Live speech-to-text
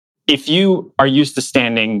if you are used to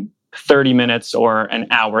standing 30 minutes or an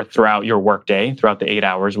hour throughout your workday, throughout the 8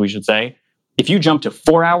 hours, we should say, if you jump to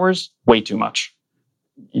 4 hours, way too much.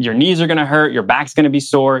 Your knees are going to hurt. Your back's going to be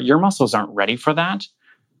sore. Your muscles aren't ready for that.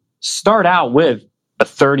 Start out with a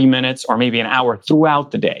 30 minutes or maybe an hour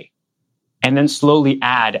throughout the day, and then slowly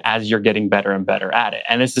add as you're getting better and better at it.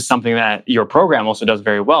 And this is something that your program also does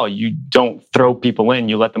very well. You don't throw people in.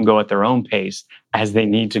 You let them go at their own pace as they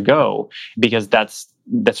need to go, because that's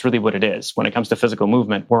really what it is. When it comes to physical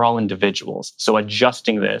movement, we're all individuals. So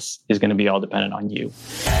adjusting this is going to be all dependent on you.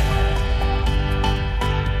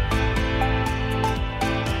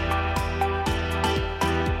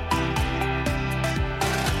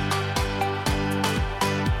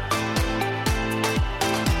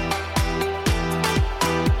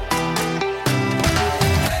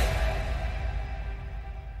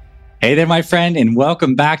 Hey there, my friend, and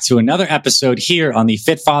welcome back to another episode here on the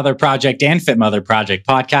Fit Father Project and Fit Mother Project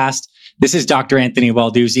podcast. This is Dr. Anthony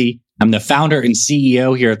Walduzzi. I'm the founder and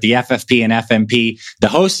CEO here at the FFP and FMP, the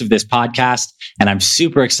host of this podcast, and I'm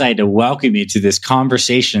super excited to welcome you to this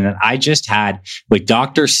conversation that I just had with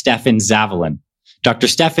Dr. Stefan Zavalin. Dr.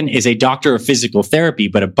 Stefan is a doctor of physical therapy,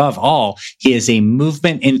 but above all, he is a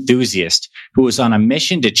movement enthusiast who is on a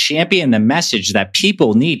mission to champion the message that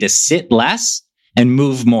people need to sit less and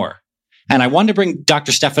move more. And I wanted to bring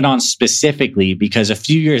Dr. Stefan on specifically because a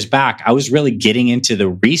few years back, I was really getting into the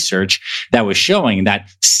research that was showing that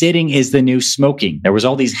sitting is the new smoking. There was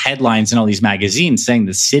all these headlines in all these magazines saying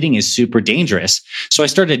that sitting is super dangerous. So I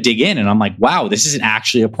started to dig in and I'm like, wow, this isn't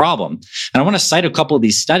actually a problem. And I want to cite a couple of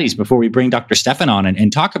these studies before we bring Dr. Stefan on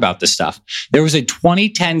and talk about this stuff. There was a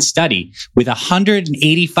 2010 study with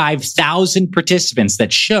 185,000 participants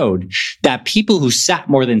that showed that people who sat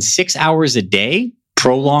more than 6 hours a day,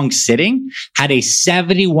 prolonged sitting, had a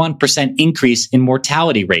 71% increase in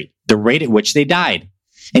mortality rate, the rate at which they died.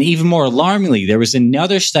 And even more alarmingly, there was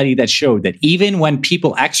another study that showed that even when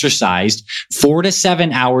people exercised 4 to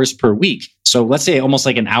 7 hours per week, so let's say almost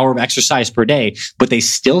like an hour of exercise per day, but they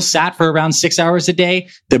still sat for around 6 hours a day,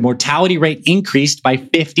 the mortality rate increased by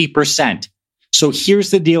 50%. So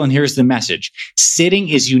here's the deal and here's the message. Sitting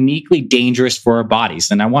is uniquely dangerous for our bodies.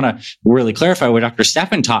 And I want to really clarify what Dr.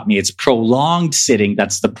 Stefan taught me. It's prolonged sitting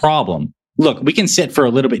that's the problem. Look, we can sit for a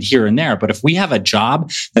little bit here and there, but if we have a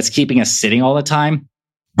job that's keeping us sitting all the time,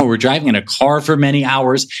 or we're driving in a car for many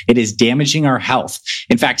hours, it is damaging our health.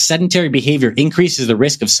 In fact, sedentary behavior increases the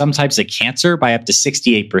risk of some types of cancer by up to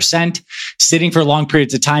 68%. Sitting for long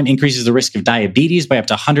periods of time increases the risk of diabetes by up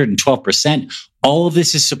to 112%. All of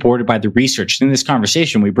this is supported by the research. In this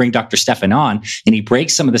conversation, we bring Dr. Stefan on and he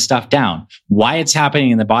breaks some of the stuff down, why it's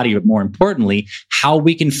happening in the body, but more importantly, how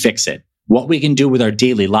we can fix it. What we can do with our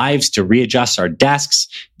daily lives to readjust our desks,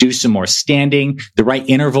 do some more standing, the right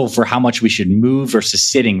interval for how much we should move versus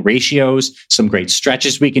sitting ratios, some great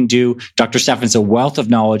stretches we can do. Dr. Stefan's a wealth of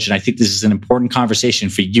knowledge, and I think this is an important conversation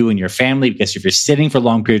for you and your family because if you're sitting for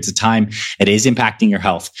long periods of time, it is impacting your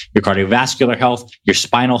health, your cardiovascular health, your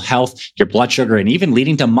spinal health, your blood sugar, and even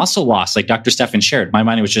leading to muscle loss, like Dr. Stefan shared. My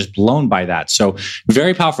mind was just blown by that. So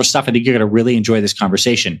very powerful stuff. I think you're going to really enjoy this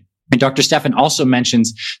conversation. And Dr. Stefan also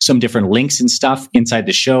mentions some different links and stuff inside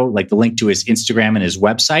the show, like the link to his Instagram and his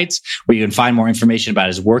websites, where you can find more information about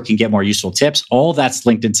his work and get more useful tips. All that's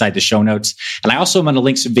linked inside the show notes. And I also am going to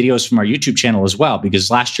link some videos from our YouTube channel as well, because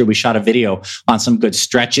last year we shot a video on some good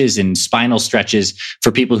stretches and spinal stretches for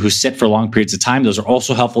people who sit for long periods of time. Those are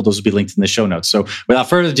also helpful. Those will be linked in the show notes. So without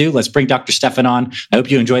further ado, let's bring Dr. Stefan on. I hope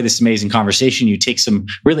you enjoy this amazing conversation. You take some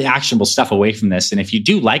really actionable stuff away from this. And if you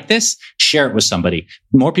do like this, share it with somebody.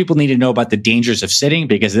 More people need to know about the dangers of sitting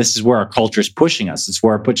because this is where our culture is pushing us. It's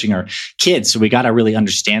where we're pushing our kids. So we got to really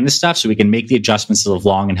understand this stuff so we can make the adjustments to live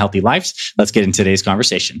long and healthy lives. Let's get into today's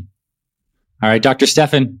conversation. All right, Dr.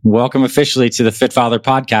 Stefan, welcome officially to the Fit Father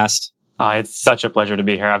podcast. It's such a pleasure to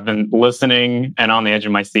be here. I've been listening and on the edge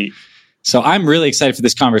of my seat. So I'm really excited for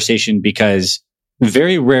this conversation because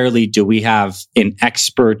very rarely do we have an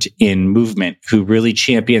expert in movement who really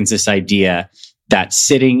champions this idea that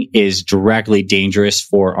sitting is directly dangerous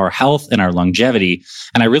for our health and our longevity.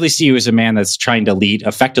 And I really see you as a man that's trying to lead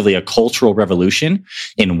effectively a cultural revolution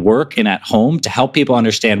in work and at home to help people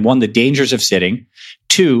understand, one, the dangers of sitting,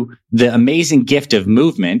 two, the amazing gift of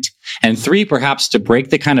movement, and three, perhaps to break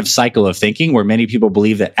the kind of cycle of thinking where many people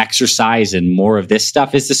believe that exercise and more of this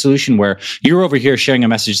stuff is the solution, where you're over here sharing a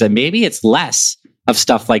message that maybe it's less of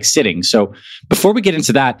stuff like sitting. So before we get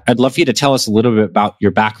into that, I'd love for you to tell us a little bit about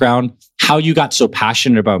your background, how you got so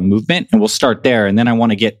passionate about movement, and we'll start there. And then I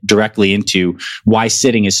want to get directly into why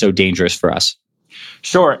sitting is so dangerous for us.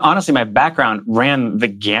 Sure. Honestly, my background ran the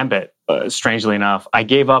gambit strangely enough, I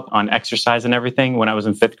gave up on exercise and everything when I was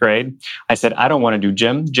in 5th grade. I said, I don't want to do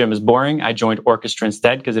gym. Gym is boring. I joined orchestra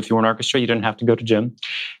instead, because if you were in orchestra, you didn't have to go to gym.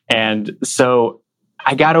 And so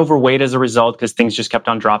I got overweight as a result because things just kept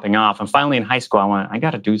on dropping off. And finally in high school, I went, I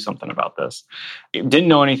got to do something about this. Didn't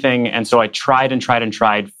know anything. And so I tried and tried and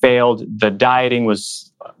tried, failed. The dieting was,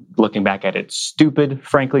 looking back at it, stupid,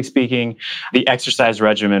 frankly speaking. The exercise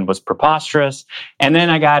regimen was preposterous. And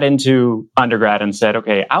then I got into undergrad and said,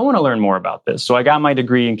 okay, I want to learn more about this. So I got my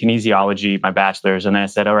degree in kinesiology, my bachelor's. And then I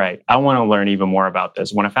said, all right, I want to learn even more about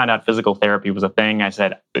this. When I found out physical therapy was a thing, I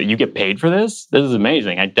said, you get paid for this? This is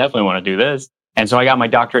amazing. I definitely want to do this. And so I got my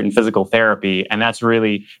doctorate in physical therapy, and that's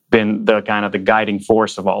really been the kind of the guiding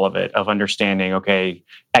force of all of it, of understanding, okay,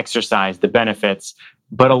 exercise, the benefits.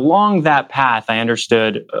 But along that path, I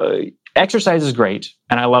understood exercise is great,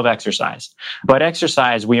 and I love exercise. But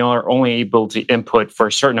exercise, we are only able to input for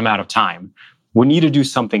a certain amount of time. We need to do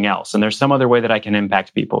something else. And there's some other way that I can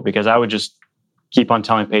impact people, because I would just keep on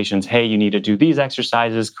telling patients, hey, you need to do these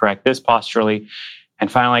exercises, correct this posturally. And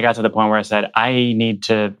finally, I got to the point where I said, I need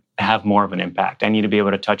to have more of an impact. I need to be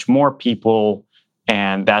able to touch more people.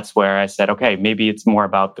 And that's where I said, okay, maybe it's more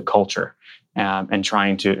about the culture and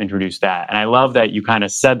trying to introduce that. And I love that you kind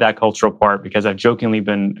of said that cultural part, because I've jokingly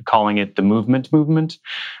been calling it the movement,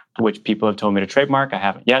 which people have told me to trademark. I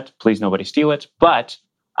haven't yet. Please, nobody steal it. But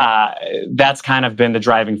that's kind of been the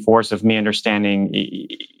driving force of me understanding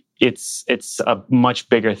it's a much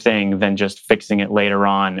bigger thing than just fixing it later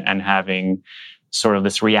on and having sort of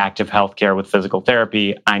this reactive healthcare with physical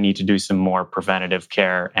therapy. I need to do some more preventative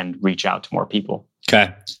care and reach out to more people.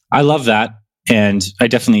 Okay. I love that. And I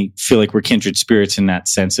definitely feel like we're kindred spirits in that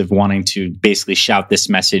sense of wanting to basically shout this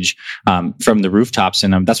message from the rooftops.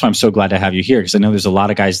 And that's why I'm so glad to have you here, because I know there's a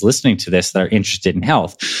lot of guys listening to this that are interested in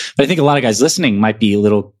health. But I think a lot of guys listening might be a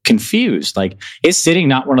little confused. Like, is sitting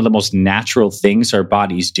not one of the most natural things our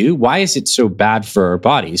bodies do? Why is it so bad for our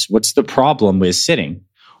bodies? What's the problem with sitting?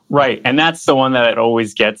 Right. And that's the one that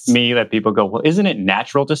always gets me, that people go, well, isn't it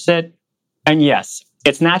natural to sit? And yes,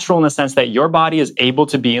 it's natural in the sense that your body is able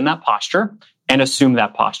to be in that posture and assume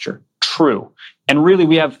that posture. True. And really,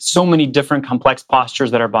 we have so many different complex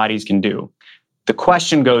postures that our bodies can do. The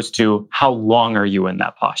question goes to, how long are you in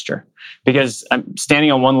that posture? Because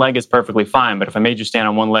standing on one leg is perfectly fine, but if I made you stand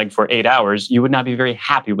on one leg for 8 hours, you would not be very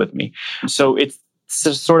happy with me. So it's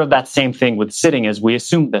sort of that same thing with sitting, is we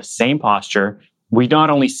assume the same posture. We not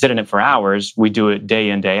only sit in it for hours, we do it day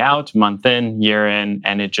in, day out, month in, year in,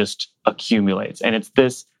 and it just accumulates. And it's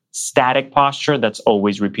this static posture that's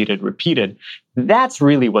always repeated. That's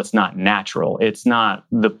really what's not natural. It's not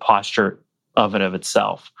the posture of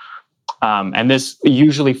itself. And this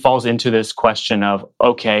usually falls into this question of,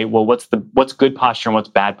 okay, well, what's good posture and what's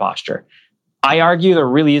bad posture? I argue there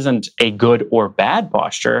really isn't a good or bad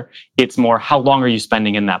posture. It's more, how long are you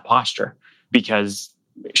spending in that posture? Because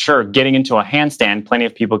sure, getting into a handstand, plenty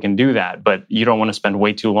of people can do that, but you don't want to spend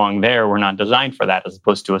way too long there. We're not designed for that, as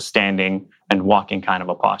opposed to a standing and walking kind of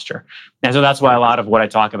a posture. And so that's why a lot of what I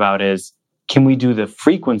talk about is, can we do the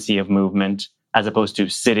frequency of movement as opposed to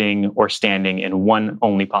sitting or standing in one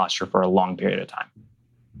only posture for a long period of time?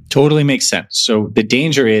 Totally makes sense. So the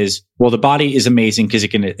danger is, well, the body is amazing because it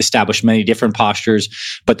can establish many different postures,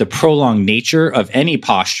 but the prolonged nature of any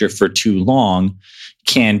posture for too long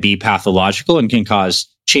can be pathological and can cause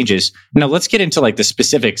changes. Now, let's get into like the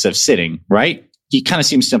specifics of sitting, right? It kind of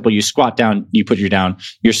seems simple. You squat down, you put your down,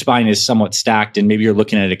 your spine is somewhat stacked, and maybe you're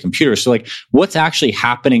looking at a computer. So like, what's actually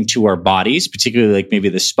happening to our bodies, particularly like maybe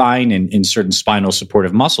the spine and certain spinal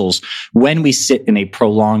supportive muscles, when we sit in a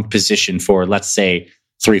prolonged position for, let's say,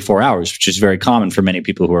 3-4 hours, which is very common for many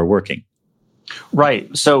people who are working?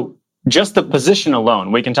 Right. So just the position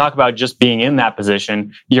alone, we can talk about just being in that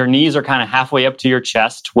position. Your knees are kind of halfway up to your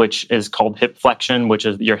chest, which is called hip flexion, which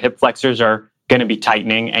is your hip flexors are going to be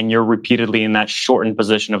tightening, and you're repeatedly in that shortened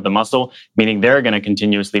position of the muscle, meaning they're going to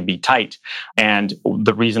continuously be tight. And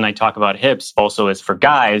the reason I talk about hips also is, for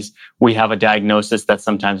guys, we have a diagnosis that's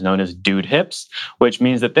sometimes known as dude hips, which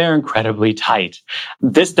means that they're incredibly tight.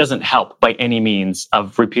 This doesn't help by any means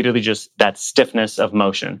of repeatedly just that stiffness of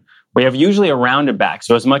motion. We have usually a rounded back.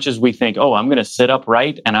 So as much as we think, oh, I'm going to sit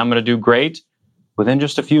upright and I'm going to do great, within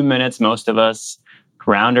just a few minutes, most of us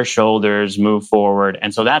round our shoulders, move forward.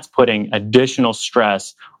 And so that's putting additional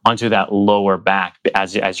stress onto that lower back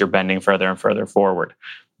as you're bending further and further forward.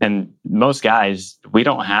 And most guys, we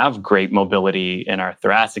don't have great mobility in our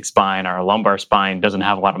thoracic spine. Our lumbar spine doesn't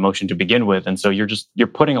have a lot of motion to begin with. And so you're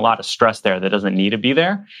putting a lot of stress there that doesn't need to be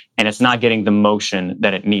there. And it's not getting the motion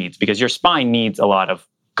that it needs, because your spine needs a lot of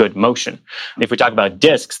good motion. If we talk about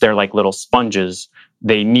discs, they're like little sponges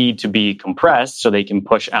they need to be compressed so they can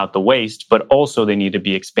push out the waste, but also they need to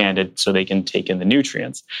be expanded so they can take in the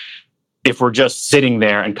nutrients. If we're just sitting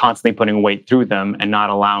there and constantly putting weight through them and not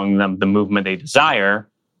allowing them the movement they desire,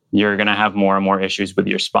 you're going to have more and more issues with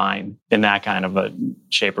your spine in that kind of a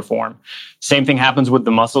shape or form. Same thing happens with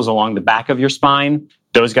the muscles along the back of your spine.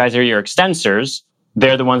 Those guys are your extensors.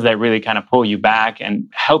 They're the ones that really kind of pull you back and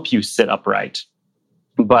help you sit upright.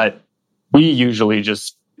 But we usually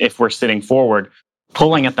just, if we're sitting forward,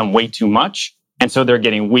 pulling at them way too much. And so they're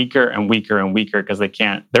getting weaker and weaker and weaker because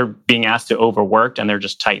they're being asked to overwork and they're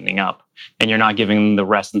just tightening up. And you're not giving them the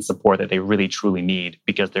rest and support that they really truly need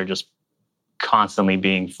because they're just constantly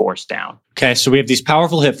being forced down. Okay, so we have these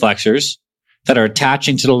powerful hip flexors that are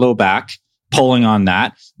attaching to the low back, pulling on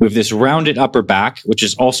that. We have this rounded upper back, which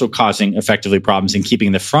is also causing effectively problems in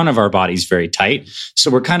keeping the front of our bodies very tight.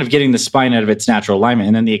 So we're kind of getting the spine out of its natural alignment.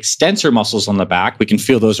 And then the extensor muscles on the back, we can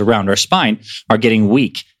feel those around our spine, are getting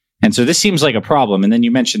weak. And so this seems like a problem. And then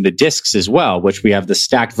you mentioned the discs as well, which we have the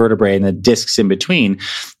stacked vertebrae and the discs in between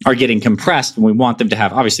are getting compressed. And we want them to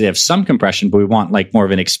have, obviously they have some compression, but we want like more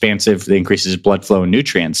of an expansive that increases blood flow and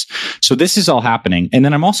nutrients. So this is all happening. And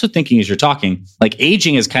then I'm also thinking as you're talking, like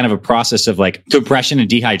aging is kind of a process of like compression and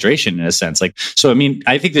dehydration in a sense. Like, so I mean,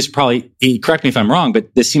 I think this probably, correct me if I'm wrong,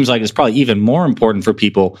 but this seems like it's probably even more important for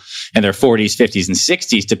people in their 40s, 50s, and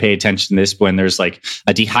 60s to pay attention to this when there's like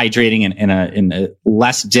a dehydrating and a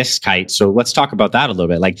less disc height. So let's talk about that a little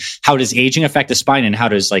bit. Like, how does aging affect the spine and how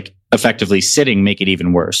does like effectively sitting make it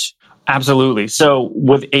even worse? Absolutely. So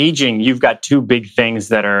with aging, you've got two big things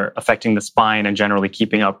that are affecting the spine and generally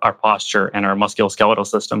keeping up our posture and our musculoskeletal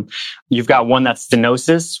system. You've got one that's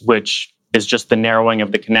stenosis, which is just the narrowing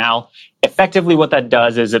of the canal. Effectively, what that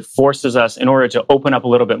does is it forces us, in order to open up a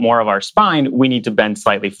little bit more of our spine, we need to bend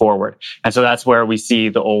slightly forward. And so that's where we see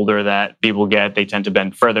the older that people get, they tend to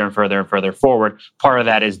bend further and further and further forward. Part of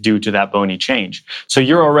that is due to that bony change. So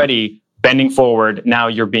you're already bending forward. Now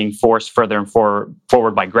you're being forced further and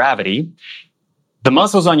forward by gravity. The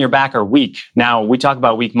muscles on your back are weak. Now, we talk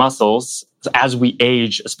about weak muscles. As we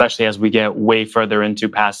age, especially as we get way further into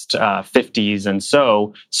past 50s and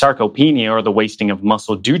so, sarcopenia, or the wasting of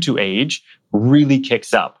muscle due to age, really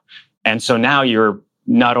kicks up. And so now you're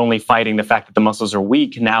not only fighting the fact that the muscles are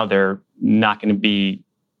weak, now they're not going to be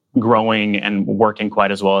growing and working quite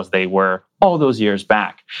as well as they were all those years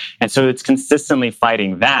back. And so it's consistently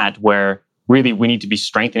fighting that, where really we need to be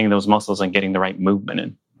strengthening those muscles and getting the right movement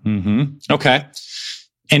in. Mm-hmm. Okay.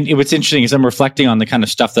 And what's interesting is I'm reflecting on the kind of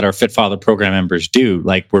stuff that our Fit Father program members do.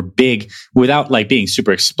 Like, we're big, without like being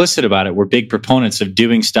super explicit about it, we're big proponents of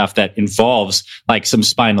doing stuff that involves like some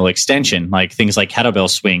spinal extension, like things like kettlebell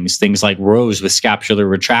swings, things like rows with scapular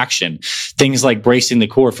retraction, things like bracing the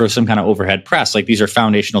core for some kind of overhead press. Like, these are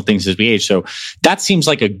foundational things as we age. So that seems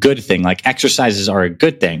like a good thing. Like, exercises are a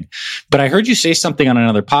good thing. But I heard you say something on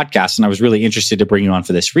another podcast, and I was really interested to bring you on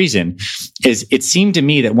for this reason, is it seemed to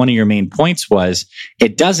me that one of your main points was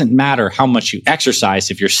it doesn't matter how much you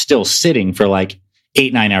exercise if you're still sitting for like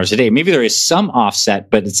 8-9 hours a day. Maybe there is some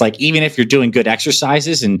offset, but it's like, even if you're doing good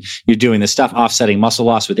exercises and you're doing the stuff offsetting muscle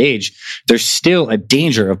loss with age, there's still a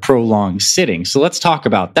danger of prolonged sitting. So let's talk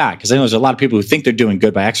about that, because I know there's a lot of people who think they're doing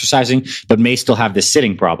good by exercising, but may still have this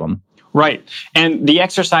sitting problem. Right. And the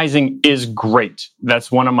exercising is great.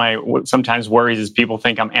 That's one of my sometimes worries, is people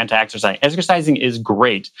think I'm anti-exercise. Exercising is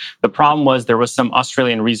great. The problem was there was some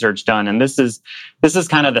Australian research done, and this is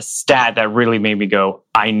kind of the stat that really made me go,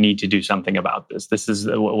 I need to do something about this. This is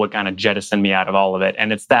what kind of jettisoned me out of all of it.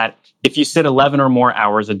 And it's that if you sit 11 or more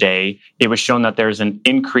hours a day, it was shown that there's an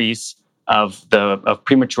increase of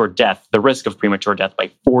premature death, the risk of premature death,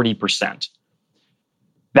 by 40%.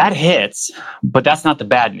 That hits, but that's not the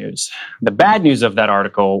bad news. The bad news of that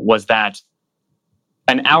article was that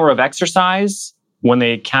an hour of exercise, when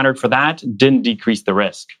they countered for that, didn't decrease the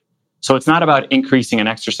risk. So it's not about increasing and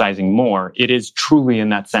exercising more. It is truly in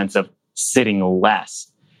that sense of sitting less.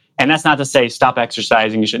 And that's not to say stop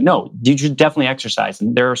exercising. You should definitely exercise.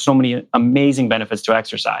 And there are so many amazing benefits to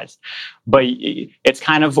exercise. But it's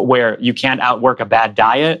kind of where you can't outwork a bad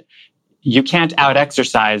diet. You can't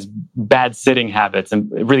out-exercise bad sitting habits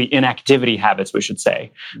and really inactivity habits, we should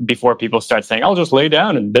say, before people start saying, I'll just lay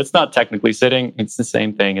down and that's not technically sitting. It's the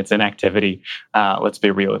same thing. It's inactivity. Let's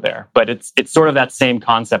be real there. But it's sort of that same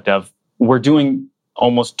concept of we're doing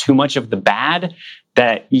almost too much of the bad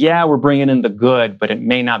that, yeah, we're bringing in the good, but it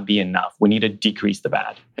may not be enough. We need to decrease the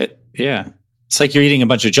bad. Yeah. It's like you're eating a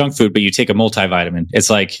bunch of junk food, but you take a multivitamin. It's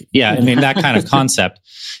like, yeah, I mean, that kind of concept.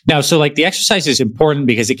 Now, so like the exercise is important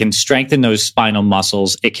because it can strengthen those spinal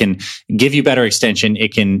muscles. It can give you better extension.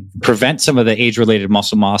 It can prevent some of the age-related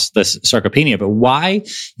muscle loss, the sarcopenia. But why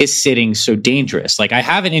is sitting so dangerous? Like I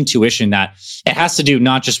have an intuition that it has to do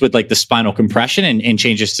not just with like the spinal compression and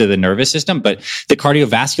changes to the nervous system, but the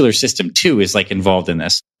cardiovascular system too is like involved in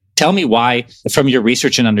this. Tell me why, from your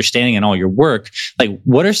research and understanding and all your work, like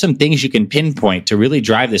what are some things you can pinpoint to really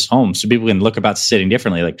drive this home so people can look about sitting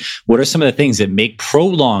differently? Like what are some of the things that make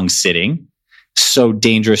prolonged sitting so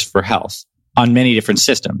dangerous for health on many different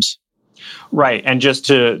systems? Right. And just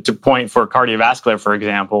to point for cardiovascular, for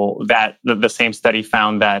example, that the same study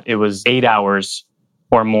found that it was 8 hours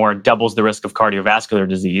or more doubles the risk of cardiovascular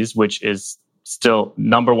disease, which is still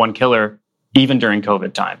number one killer even during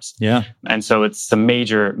COVID times. Yeah. And so it's a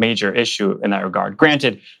major, major issue in that regard.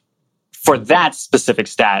 Granted, for that specific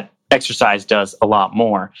stat, exercise does a lot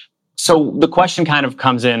more. So the question kind of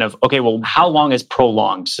comes in of, okay, well, how long is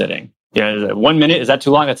prolonged sitting? Yeah, 1 minute, is that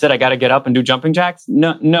too long? That's it. I got to get up and do jumping jacks.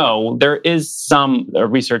 No, there is some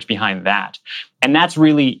research behind that. And that's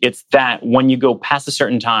really, it's that when you go past a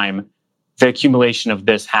certain time, the accumulation of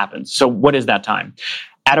this happens. So what is that time?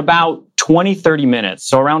 At about 20, 30 minutes,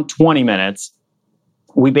 so around 20 minutes,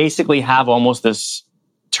 we basically have almost this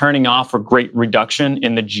turning off or great reduction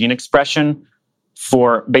in the gene expression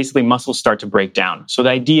for basically muscles start to break down. So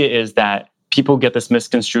the idea is that people get this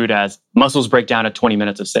misconstrued as muscles break down at 20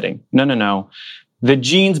 minutes of sitting. No. The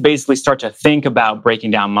genes basically start to think about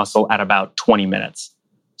breaking down muscle at about 20 minutes.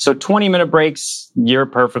 So 20-minute breaks, you're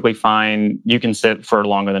perfectly fine. You can sit for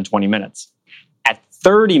longer than 20 minutes. At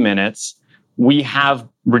 30 minutes, we have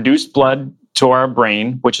reduced blood to our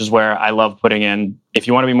brain, which is where I love putting in, if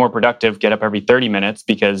you want to be more productive, get up every 30 minutes,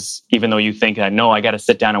 because even though you think that, no, I got to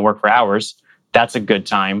sit down and work for hours, that's a good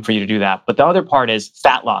time for you to do that. But the other part is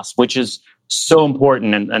fat loss, which is so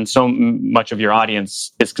important and so much of your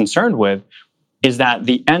audience is concerned with, is that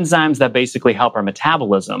the enzymes that basically help our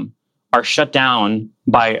metabolism are shut down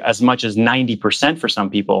by as much as 90% for some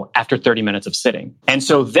people after 30 minutes of sitting. And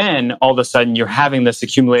so then all of a sudden you're having this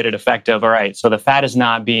accumulated effect of, all right, so the fat is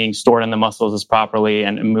not being stored in the muscles as properly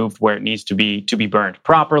and moved where it needs to be burned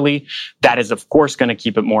properly. That is, of course, going to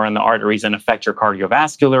keep it more in the arteries and affect your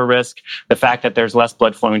cardiovascular risk. The fact that there's less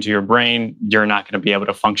blood flowing to your brain, you're not going to be able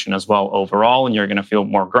to function as well overall, and you're going to feel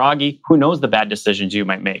more groggy. Who knows the bad decisions you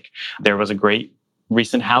might make? There was a great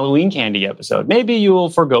recent Halloween candy episode. Maybe you will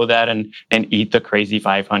forgo that and eat the crazy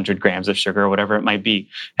 500 grams of sugar or whatever it might be.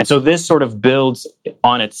 And so this sort of builds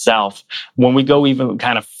on itself. When we go even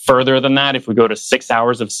kind of further than that, if we go to 6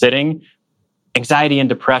 hours of sitting, anxiety and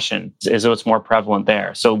depression is what's more prevalent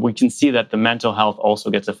there. So we can see that the mental health also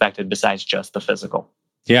gets affected besides just the physical.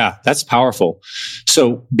 Yeah, that's powerful.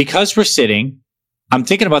 So because we're sitting, I'm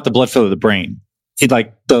thinking about the blood flow of the brain.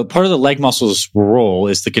 Like the part of the leg muscles role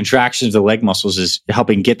is the contraction of the leg muscles is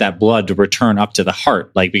helping get that blood to return up to the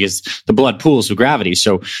heart, like because the blood pools with gravity.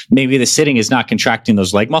 So maybe the sitting is not contracting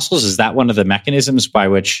those leg muscles. Is that one of the mechanisms by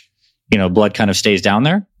which, blood kind of stays down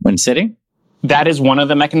there when sitting? That is one of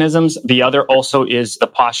the mechanisms. The other also is the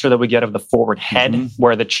posture that we get of the forward head,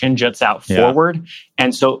 where the chin juts out forward.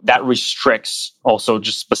 And so that restricts also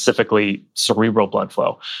just specifically cerebral blood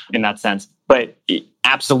flow in that sense. But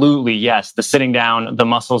absolutely, yes, the sitting down, the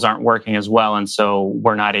muscles aren't working as well. And so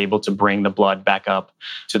we're not able to bring the blood back up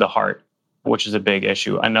to the heart, which is a big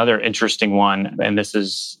issue. Another interesting one, and this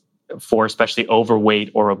is for especially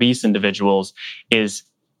overweight or obese individuals, is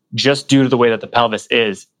just due to the way that the pelvis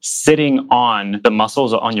is, sitting on the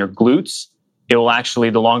muscles on your glutes, it will actually,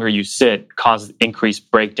 the longer you sit, cause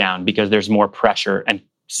increased breakdown because there's more pressure and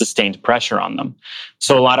sustained pressure on them.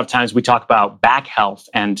 So a lot of times we talk about back health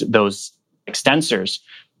and those extensors.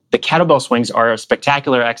 The kettlebell swings are a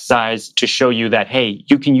spectacular exercise to show you that, hey,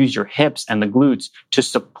 you can use your hips and the glutes to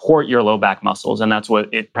support your low back muscles. And that's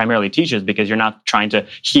what it primarily teaches, because you're not trying to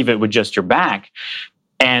heave it with just your back.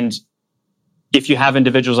 And if you have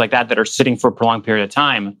individuals like that are sitting for a prolonged period of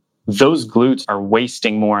time, those glutes are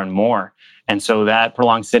wasting more and more. And so that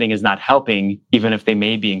prolonged sitting is not helping, even if they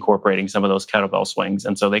may be incorporating some of those kettlebell swings.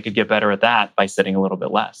 And so they could get better at that by sitting a little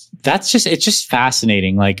bit less. It's just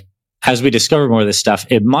fascinating. Like, as we discover more of this stuff,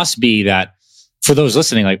 it must be that for those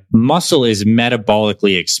listening, like muscle is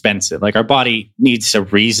metabolically expensive. Like our body needs a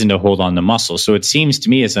reason to hold on to muscle. So it seems to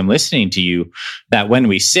me as I'm listening to you that when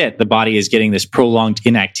we sit, the body is getting this prolonged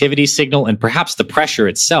inactivity signal, and perhaps the pressure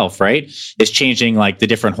itself, right, is changing like the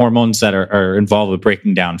different hormones that are involved with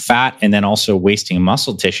breaking down fat and then also wasting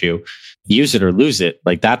muscle tissue. Use it or lose it.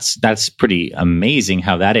 Like that's pretty amazing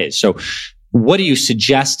how that is. So what do you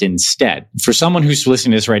suggest instead? For someone who's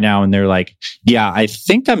listening to this right now and they're like, yeah, I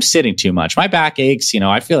think I'm sitting too much. My back aches.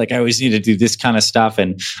 I feel like I always need to do this kind of stuff.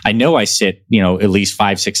 And I know I sit, at least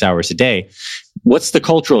 5-6 hours a day. What's the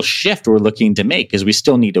cultural shift we're looking to make? Because we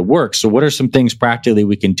still need to work. So what are some things practically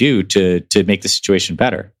we can do to make the situation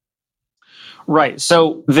better? Right.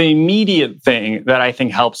 So the immediate thing that I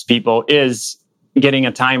think helps people is getting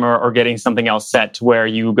a timer or getting something else set to where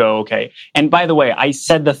you go, okay. And by the way, I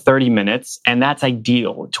said the 30 minutes, and that's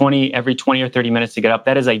ideal. Every 20 or 30 minutes to get up,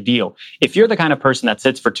 that is ideal. If you're the kind of person that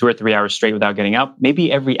sits for 2 or 3 hours straight without getting up,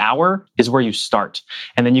 maybe every hour is where you start.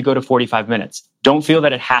 And then you go to 45 minutes. Don't feel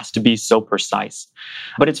that it has to be so precise.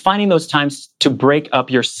 But it's finding those times to break up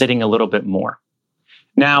your sitting a little bit more.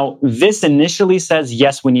 Now, this initially says,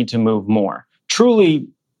 yes, we need to move more. Truly,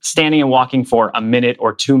 standing and walking for a minute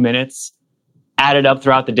or 2 minutes added up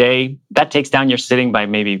throughout the day, that takes down your sitting by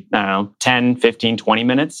maybe, 10, 15, 20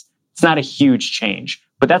 minutes. It's not a huge change,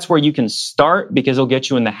 but that's where you can start because it'll get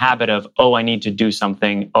you in the habit of, oh, I need to do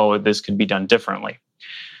something. Oh, this could be done differently.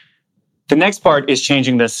 The next part is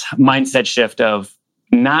changing this mindset shift of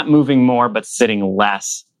not moving more, but sitting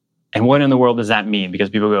less. And what in the world does that mean? Because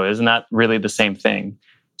people go, isn't that really the same thing?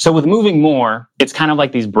 So with moving more, it's kind of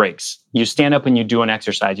like these breaks. You stand up and you do an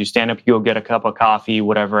exercise. You stand up, you go get a cup of coffee,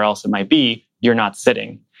 whatever else it might be. You're not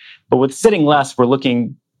sitting. But with sitting less, we're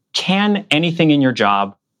looking, can anything in your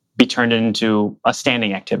job be turned into a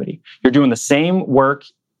standing activity? You're doing the same work,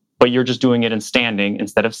 but you're just doing it in standing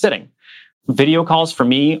instead of sitting. Video calls for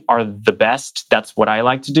me are the best. That's what I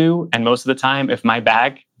like to do. And most of the time, if my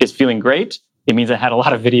back is feeling great, it means I had a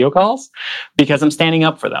lot of video calls because I'm standing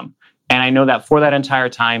up for them. And I know that for that entire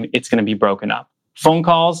time, it's going to be broken up. Phone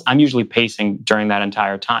calls, I'm usually pacing during that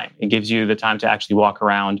entire time. It gives you the time to actually walk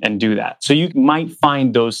around and do that. So you might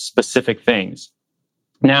find those specific things.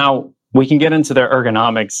 Now, we can get into the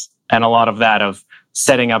ergonomics and a lot of that of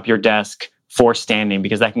setting up your desk for standing,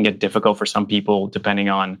 because that can get difficult for some people depending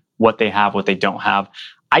on what they have, what they don't have.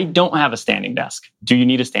 I don't have a standing desk. Do you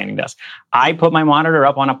need a standing desk? I put my monitor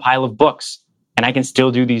up on a pile of books. And I can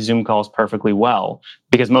still do these Zoom calls perfectly well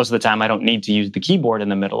because most of the time I don't need to use the keyboard in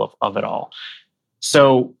the middle of it all.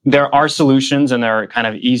 So there are solutions and there are kind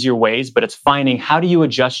of easier ways, but it's finding how do you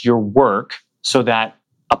adjust your work so that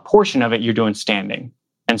a portion of it you're doing standing.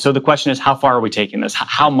 And so the question is, how far are we taking this?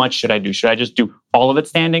 How much should I do? Should I just do all of it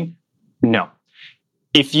standing? No.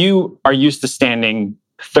 If you are used to standing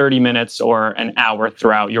 30 minutes or an hour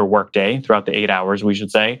throughout your workday, throughout the 8 hours, we should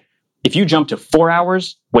say, if you jump to 4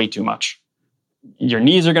 hours, way too much. Your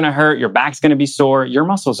knees are going to hurt. Your back's going to be sore. Your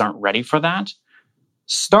muscles aren't ready for that.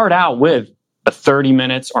 Start out with a 30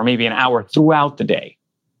 minutes or maybe an hour throughout the day,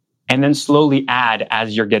 and then slowly add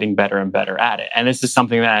as you're getting better and better at it. And this is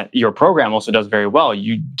something that your program also does very well.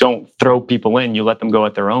 You don't throw people in. You let them go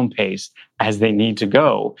at their own pace as they need to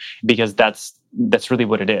go, because that's really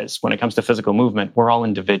what it is. When it comes to physical movement, we're all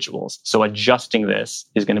individuals. So adjusting this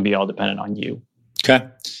is going to be all dependent on you. Okay.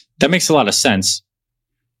 That makes a lot of sense.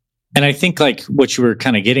 And I think like what you were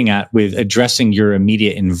kind of getting at with addressing your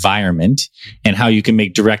immediate environment and how you can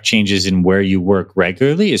make direct changes in where you work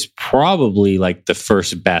regularly is probably like the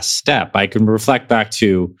first best step. I can reflect back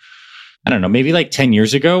to, I don't know, maybe like 10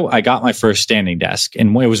 years ago, I got my first standing desk,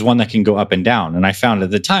 and it was one that can go up and down. And I found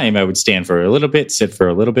at the time I would stand for a little bit, sit for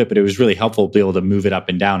a little bit, but it was really helpful to be able to move it up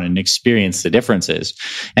and down and experience the differences.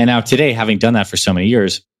 And now today, having done that for so many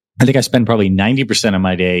years, I think I spend probably 90% of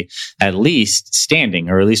my day at least standing,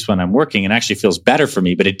 or at least when I'm working, and actually feels better for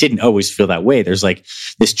me, but it didn't always feel that way. There's like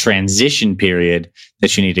this transition period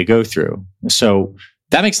that you need to go through. So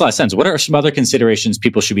that makes a lot of sense. What are some other considerations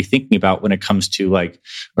people should be thinking about when it comes to like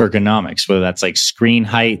ergonomics, whether that's like screen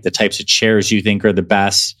height, the types of chairs you think are the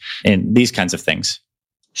best, and these kinds of things?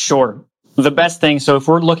 Sure. The best thing, so if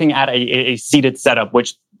we're looking at a seated setup,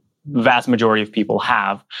 which vast majority of people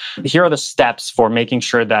have, here are the steps for making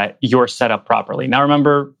sure that you're set up properly. Now,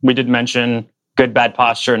 remember, we did mention good, bad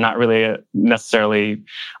posture, not really necessarily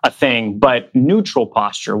a thing, but neutral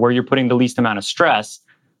posture, where you're putting the least amount of stress,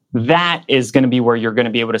 that is going to be where you're going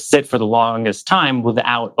to be able to sit for the longest time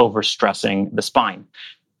without overstressing the spine.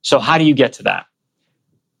 So how do you get to that?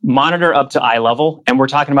 Monitor up to eye level. And we're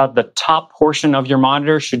talking about the top portion of your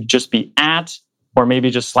monitor should just be at, or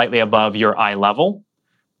maybe just slightly above your eye level.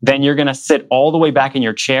 Then you're going to sit all the way back in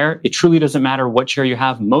your chair. It truly doesn't matter what chair you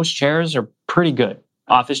have. Most chairs are pretty good.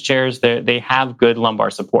 Office chairs, they have good lumbar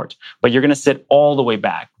support, but you're going to sit all the way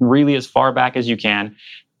back, really as far back as you can.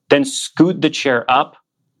 Then scoot the chair up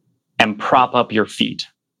and prop up your feet.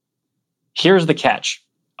 Here's the catch.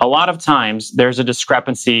 A lot of times there's a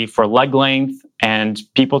discrepancy for leg length, and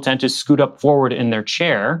people tend to scoot up forward in their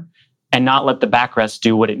chair and not let the backrest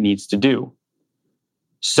do what it needs to do.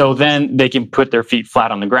 So then they can put their feet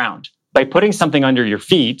flat on the ground. By putting something under your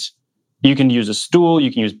feet, you can use a stool,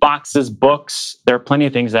 you can use boxes, books. There are plenty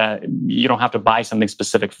of things that you don't have to buy something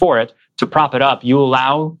specific for it. To prop it up, you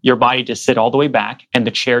allow your body to sit all the way back and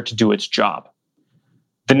the chair to do its job.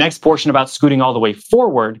 The next portion about scooting all the way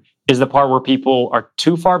forward is the part where people are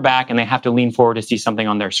too far back and they have to lean forward to see something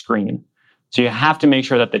on their screen. So you have to make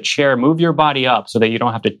sure that the chair, move your body up so that you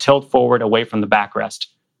don't have to tilt forward away from the backrest.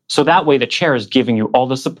 So that way the chair is giving you all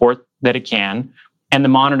the support that it can. And the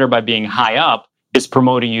monitor, by being high up, is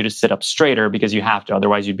promoting you to sit up straighter because you have to.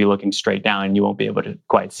 Otherwise, you'd be looking straight down and you won't be able to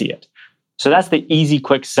quite see it. So that's the easy,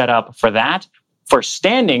 quick setup for that. For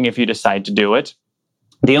standing, if you decide to do it,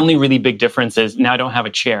 the only really big difference is now I don't have a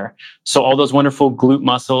chair. So all those wonderful glute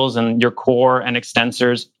muscles and your core and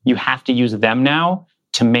extensors, you have to use them now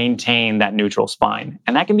to maintain that neutral spine.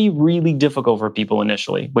 And that can be really difficult for people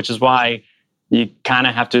initially, which is why you kind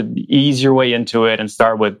of have to ease your way into it and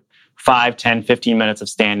start with 5, 10, 15 minutes of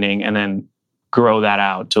standing and then grow that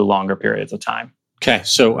out to longer periods of time. Okay,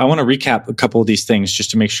 so I want to recap a couple of these things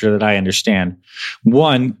just to make sure that I understand.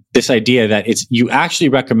 One, this idea that you actually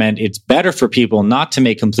recommend it's better for people not to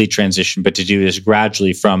make complete transition, but to do this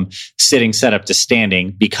gradually from sitting setup to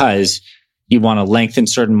standing because you want to lengthen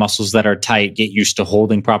certain muscles that are tight, get used to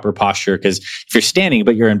holding proper posture. Because if you're standing,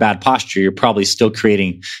 but you're in bad posture, you're probably still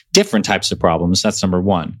creating different types of problems. That's number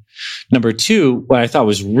one. Number two, what I thought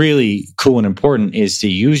was really cool and important is to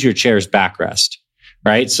use your chair's backrest,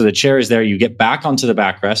 right? So the chair is there. You get back onto the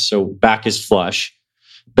backrest. So back is flush.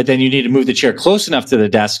 But then you need to move the chair close enough to the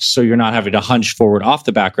desk so you're not having to hunch forward off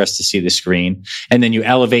the backrest to see the screen. And then you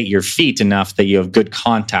elevate your feet enough that you have good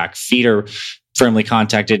contact. Feet are firmly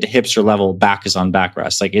contacted, hips are level, back is on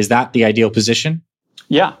backrest. Like, is that the ideal position?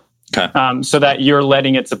 Yeah. Okay. So that you're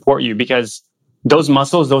letting it support you, because those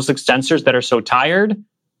muscles, those extensors that are so tired,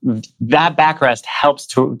 that backrest helps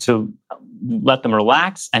to let them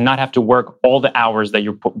relax and not have to work all the hours that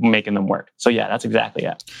you're making them work. So yeah, that's exactly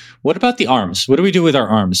it. What about the arms? What do we do with our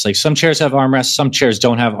arms? Like, some chairs have armrests, some chairs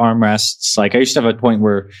don't have armrests. Like, I used to have a point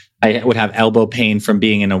where I would have elbow pain from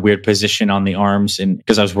being in a weird position on the arms, and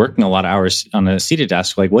because I was working a lot of hours on a seated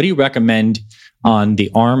desk. Like, what do you recommend on the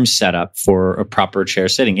arm setup for a proper chair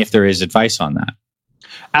sitting, if there is advice on that?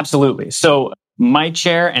 Absolutely. So my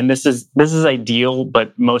chair, and this is ideal,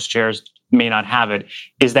 but most chairs may not have it,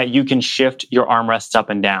 is that you can shift your armrests up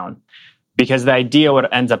and down. Because the idea,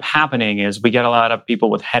 what ends up happening is we get a lot of people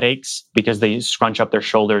with headaches because they scrunch up their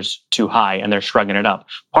shoulders too high and they're shrugging it up.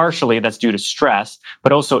 Partially that's due to stress,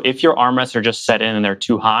 but also if your armrests are just set in and they're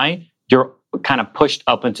too high, you're kind of pushed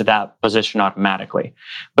up into that position automatically.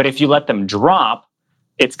 But if you let them drop,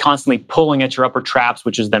 it's constantly pulling at your upper traps,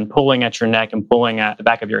 which is then pulling at your neck and pulling at the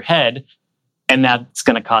back of your head. And that's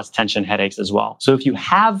going to cause tension headaches as well. So if you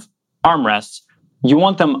have armrests, you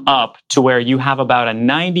want them up to where you have about a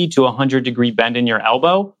 90 to 100 degree bend in your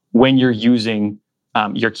elbow when you're using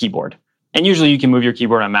your keyboard. And usually you can move your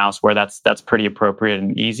keyboard and mouse where that's pretty appropriate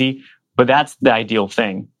and easy, but that's the ideal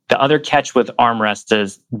thing. The other catch with armrests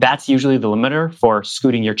is that's usually the limiter for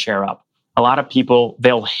scooting your chair up. A lot of people,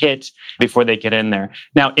 they'll hit before they get in there.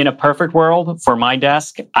 Now, in a perfect world, for my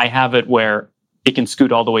desk, I have it where it can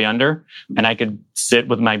scoot all the way under and I could sit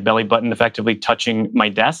with my belly button effectively touching my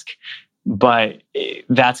desk. But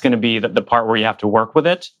that's going to be the part where you have to work with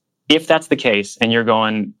it. If that's the case and you're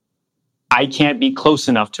going, I can't be close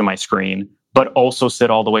enough to my screen, but also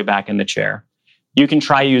sit all the way back in the chair, you can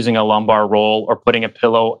try using a lumbar roll or putting a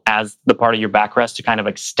pillow as the part of your backrest to kind of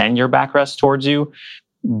extend your backrest towards you.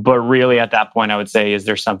 But really at that point, I would say, is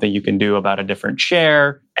there something you can do about a different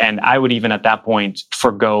chair? And I would even at that point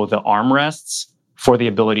forgo the armrests for the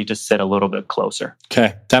ability to sit a little bit closer.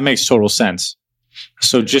 Okay, that makes total sense.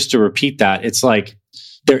 So just to repeat that, it's like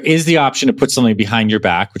there is the option to put something behind your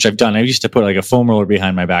back, which I've done. I used to put like a foam roller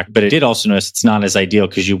behind my back, but I did also notice it's not as ideal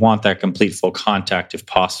because you want that complete full contact if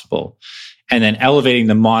possible. And then elevating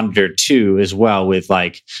the monitor too as well with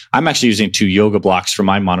like, I'm actually using 2 yoga blocks for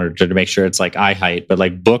my monitor to make sure it's like eye height, but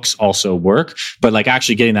like books also work, but like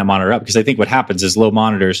actually getting that monitor up, because I think what happens is low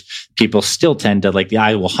monitors, people still tend to like the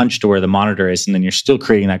eye will hunch to where the monitor is. And then you're still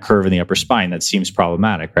creating that curve in the upper spine. That seems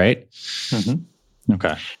problematic, right? Mm-hmm.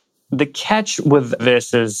 Okay. The catch with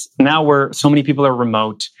this is now so many people are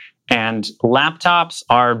remote, and laptops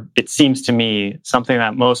are, it seems to me, something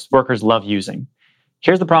that most workers love using.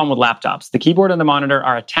 Here's the problem with laptops. The keyboard and the monitor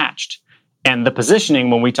are attached. And the positioning,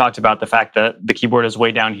 when we talked about the fact that the keyboard is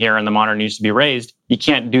way down here and the monitor needs to be raised, you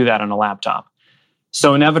can't do that on a laptop.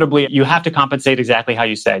 So inevitably, you have to compensate exactly how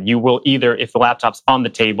you said. You will either, if the laptop's on the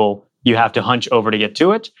table, you have to hunch over to get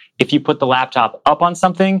to it. If you put the laptop up on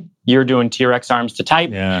something, you're doing T-Rex arms to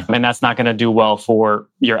type, and that's not going to do well for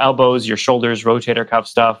your elbows, your shoulders, rotator cuff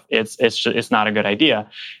stuff. It's not a good idea.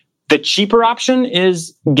 The cheaper option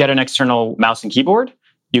is get an external mouse and keyboard.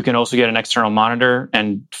 You can also get an external monitor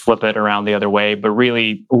and flip it around the other way, but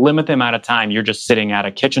really limit the amount of time you're just sitting at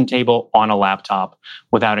a kitchen table on a laptop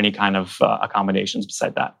without any kind of accommodations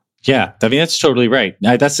beside that. Yeah, I mean, that's totally right.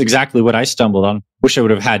 That's exactly what I stumbled on. Wish I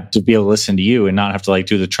would have had to be able to listen to you and not have to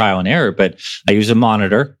do the trial and error, but I use a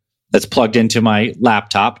monitor that's plugged into my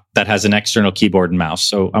laptop that has an external keyboard and mouse.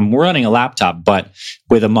 So I'm running a laptop, but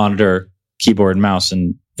with a monitor, keyboard, and mouse,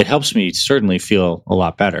 and it helps me certainly feel a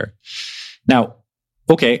lot better. Now,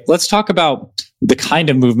 okay, let's talk about the kind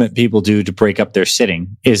of movement people do to break up their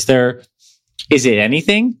sitting. Is it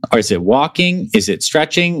anything, or is it walking? Is it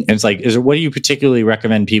stretching? And it's what do you particularly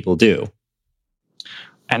recommend people do?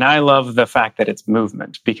 And I love the fact that it's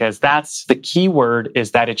movement, because that's the key word,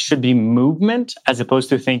 is that it should be movement as opposed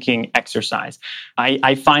to thinking exercise.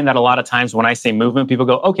 I find that a lot of times when I say movement, people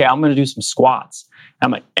go, okay, I'm going to do some squats.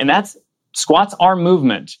 Squats are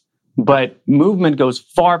movement, but movement goes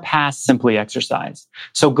far past simply exercise.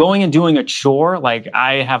 So going and doing a chore, like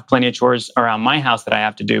I have plenty of chores around my house that I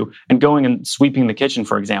have to do, and going and sweeping the kitchen,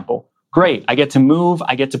 for example. Great. I get to move.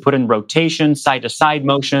 I get to put in rotation, side to side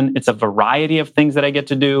motion. It's a variety of things that I get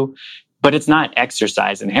to do, but it's not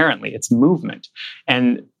exercise inherently. It's movement.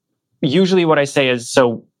 And usually what I say is,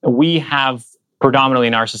 so we have predominantly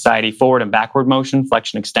in our society forward and backward motion,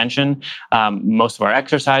 flexion, extension. Most of our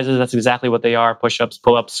exercises, that's exactly what they are. Push-ups,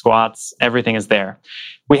 pull-ups, squats, everything is there.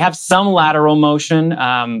 We have some lateral motion.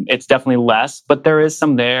 It's definitely less, but there is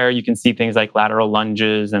some there. You can see things like lateral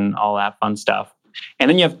lunges and all that fun stuff. And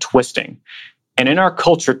then you have twisting. And in our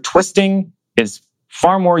culture, twisting is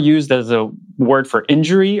far more used as a word for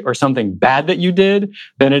injury or something bad that you did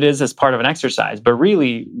than it is as part of an exercise. But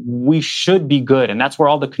really, we should be good. And that's where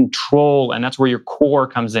all the control and that's where your core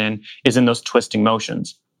comes in, is in those twisting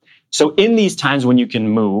motions. So in these times when you can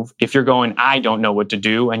move, if you're going, I don't know what to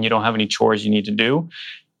do, and you don't have any chores you need to do,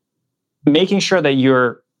 making sure that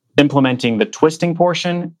you're implementing the twisting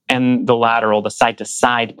portion and the lateral, the side to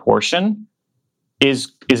side portion is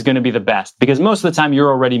going to be the best, because most of the time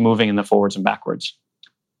you're already moving in the forwards and backwards.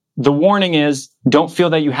 The warning is, don't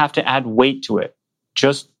feel that you have to add weight to it.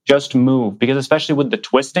 Just move, because especially with the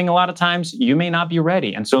twisting, a lot of times you may not be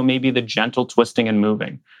ready. And so it may be the gentle twisting and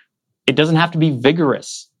moving. It doesn't have to be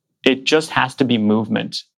vigorous. It just has to be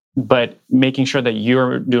movement, but making sure that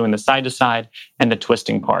you're doing the side to side and the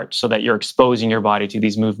twisting part so that you're exposing your body to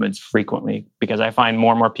these movements frequently. Because I find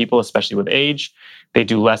more and more people, especially with age, they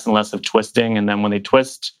do less and less of twisting. And then when they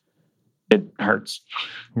twist, it hurts.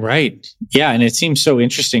 Right. Yeah. And it seems so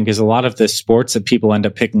interesting because a lot of the sports that people end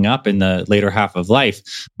up picking up in the later half of life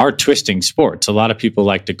are twisting sports. A lot of people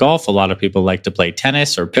like to golf. A lot of people like to play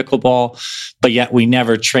tennis or pickleball, but yet we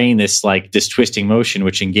never train this twisting motion,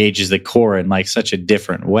 which engages the core in such a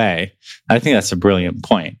different way. I think that's a brilliant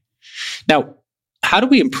point. Now, how do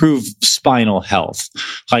we improve spinal health?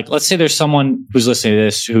 Let's say there's someone who's listening to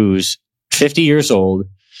this who's 50 years old,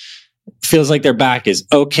 feels like their back is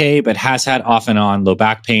okay, but has had off and on low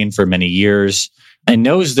back pain for many years, and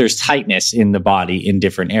knows there's tightness in the body in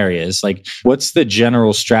different areas. What's the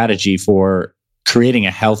general strategy for creating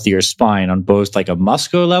a healthier spine on both a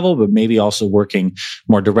muscular level, but maybe also working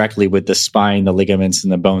more directly with the spine, the ligaments,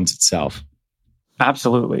 and the bones itself?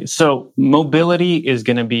 Absolutely. So mobility is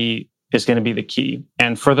going to be the key.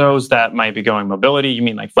 And for those that might be going mobility, you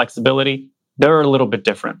mean flexibility? They're a little bit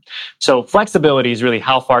different. So flexibility is really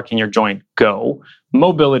how far can your joint go.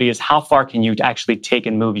 Mobility is how far can you actually take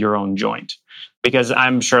and move your own joint. Because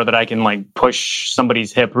I'm sure that I can push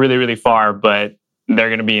somebody's hip really, really far, but they're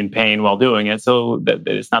going to be in pain while doing it. So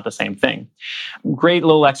it's not the same thing. Great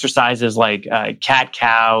little exercises like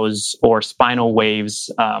cat-cows or spinal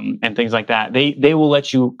waves and things like that. They will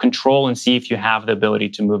let you control and see if you have the ability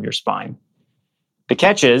to move your spine. The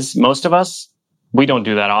catch is, most of us, we don't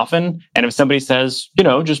do that often. And if somebody says,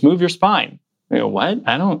 just move your spine, we go, what?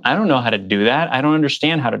 I don't know how to do that. I don't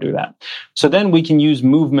understand how to do that. So then we can use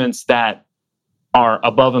movements that are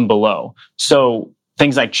above and below. So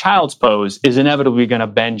things like child's pose is inevitably going to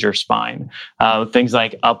bend your spine. Things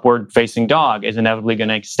like upward facing dog is inevitably going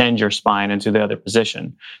to extend your spine into the other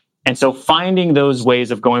position. And so finding those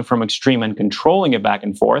ways of going from extreme and controlling it back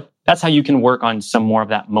and forth, that's how you can work on some more of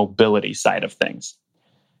that mobility side of things.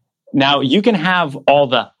 Now, you can have all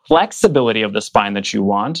the flexibility of the spine that you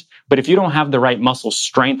want, but if you don't have the right muscle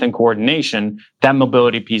strength and coordination, that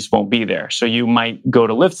mobility piece won't be there. So you might go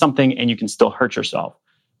to lift something and you can still hurt yourself.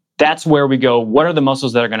 That's where we go, what are the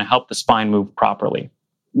muscles that are going to help the spine move properly?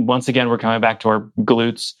 once again, we're coming back to our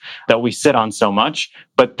glutes that we sit on so much,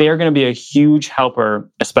 but they're going to be a huge helper,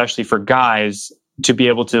 especially for guys, to be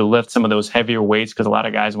able to lift some of those heavier weights, because a lot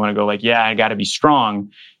of guys want to go like, yeah, I got to be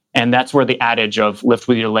strong. And that's where the adage of lift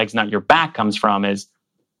with your legs, not your back comes from, is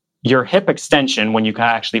your hip extension, when you can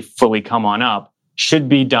actually fully come on up, should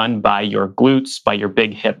be done by your glutes, by your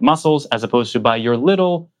big hip muscles, as opposed to by your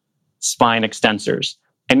little spine extensors.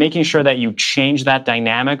 And making sure that you change that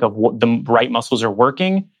dynamic of what the right muscles are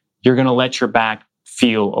working, you're going to let your back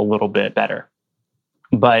feel a little bit better.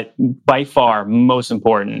 But by far, most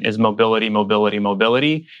important is mobility, mobility,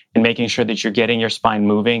 mobility, and making sure that you're getting your spine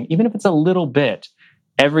moving, even if it's a little bit,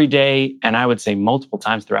 every day, and I would say multiple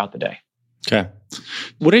times throughout the day. Okay.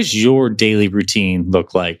 What does your daily routine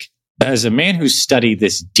look like? As a man who's studied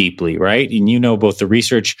this deeply, right? And you know both the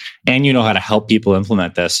research and you know how to help people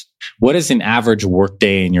implement this. What does an average work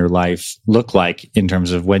day in your life look like in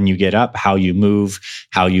terms of when you get up, how you move,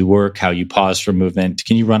 how you work, how you pause for movement?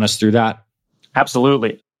 Can you run us through that?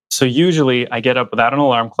 Absolutely. So usually I get up without an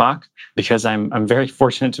alarm clock because I'm very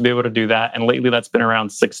fortunate to be able to do that. And lately that's been around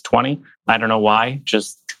 6:20. I don't know why,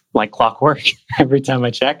 just like clockwork every time I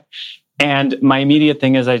check. And my immediate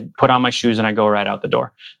thing is I put on my shoes and I go right out the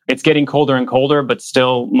door. It's getting colder and colder, but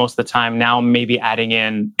still most of the time now maybe adding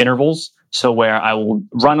in intervals. So where I will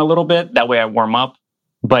run a little bit, that way I warm up,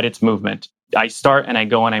 but it's movement. I start and I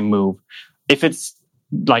go and I move. If it's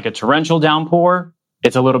like a torrential downpour,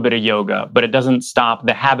 it's a little bit of yoga, but it doesn't stop.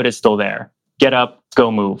 The habit is still there. Get up,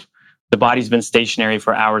 go move. The body's been stationary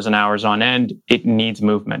for hours and hours on end. It needs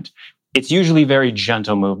movement. It's usually very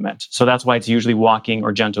gentle movement. So that's why it's usually walking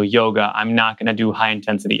or gentle yoga. I'm not going to do high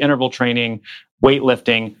intensity interval training,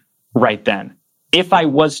 weightlifting right then. If I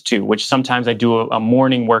was to, which sometimes I do a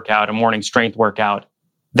morning workout, a morning strength workout,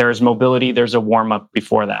 there's mobility, there's a warm up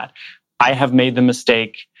before that. I have made the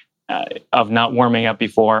mistake of not warming up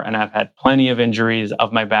before, and I've had plenty of injuries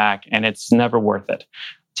of my back, and it's never worth it.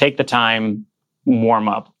 Take the time, warm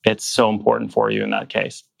up. It's so important for you in that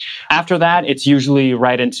case. After that, it's usually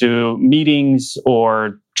right into meetings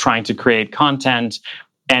or trying to create content.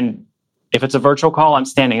 And if it's a virtual call, I'm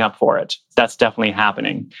standing up for it. That's definitely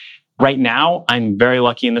happening. Right now, I'm very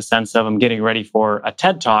lucky in the sense of I'm getting ready for a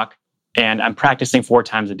TED Talk, and I'm practicing 4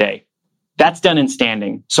 times a day. That's done in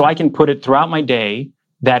standing. So I can put it throughout my day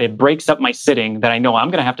that it breaks up my sitting, that I know I'm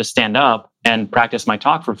going to have to stand up and practice my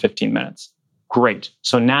talk for 15 minutes. Great.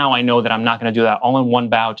 So now I know that I'm not going to do that all in one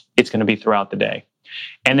bout. It's going to be throughout the day.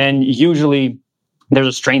 And then usually there's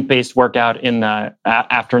a strength-based workout in the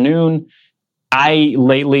afternoon. I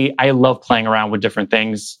love playing around with different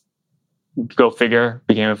things. Go figure,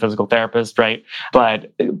 became a physical therapist, right?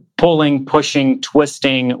 But pulling, pushing,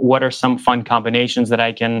 twisting, what are some fun combinations that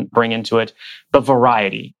I can bring into it? But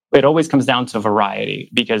variety. It always comes down to variety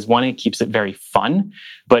because 1, it keeps it very fun,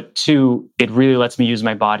 but 2, it really lets me use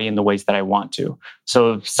my body in the ways that I want to.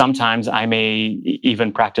 So sometimes I may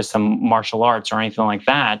even practice some martial arts or anything like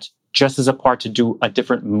that, just as a part to do a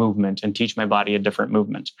different movement and teach my body a different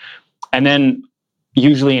movement. And then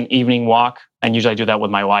usually an evening walk, and usually I do that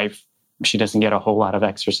with my wife. She doesn't get a whole lot of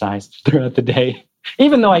exercise throughout the day,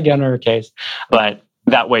 even though I get on her case. But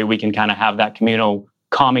that way we can kind of have that communal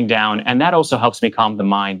calming down. And that also helps me calm the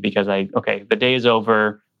mind because the day is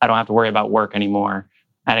over. I don't have to worry about work anymore.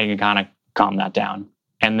 And I can kind of calm that down.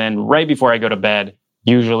 And then right before I go to bed,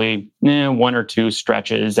 usually 1 or 2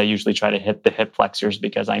 stretches. I usually try to hit the hip flexors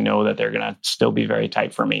because I know that they're going to still be very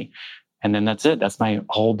tight for me. And then that's it. That's my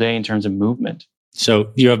whole day in terms of movement.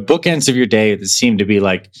 So you have bookends of your day that seem to be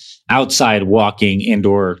like outside walking,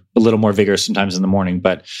 indoor, a little more vigorous sometimes in the morning,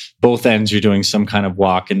 but both ends you're doing some kind of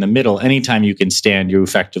walk. In the middle, anytime you can stand, you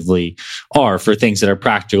effectively are for things that are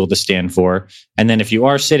practical to stand for. And then if you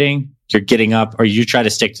are sitting, you're getting up, or you try to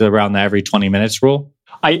stick to around the every 20 minutes rule?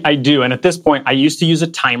 I do. And at this point, I used to use a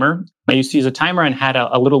timer. And had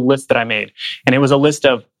a little list that I made. And it was a list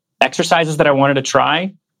of exercises that I wanted to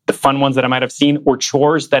try, the fun ones that I might have seen, or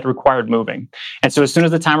chores that required moving. And so as soon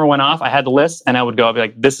as the timer went off, I had the list and I'd be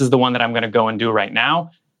like, this is the one that I'm going to go and do right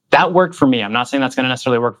now. That worked for me. I'm not saying that's going to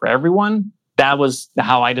necessarily work for everyone. That was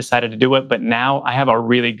how I decided to do it. But now I have a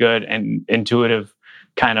really good and intuitive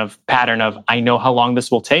kind of pattern of, I know how long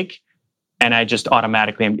this will take. And I just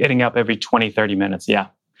automatically am getting up every 20, 30 minutes. Yeah.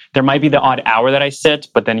 There might be the odd hour that I sit,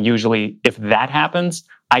 but then usually if that happens,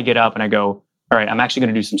 I get up and I go, all right, I'm actually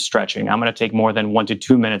going to do some stretching. I'm going to take more than 1 to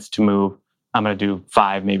 2 minutes to move. I'm going to do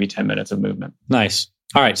 5, maybe 10 minutes of movement. Nice.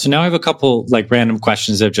 All right. So now I have a couple random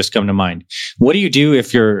questions that have just come to mind. What do you do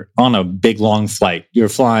if you're on a big, long flight? You're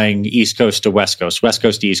flying East Coast to West Coast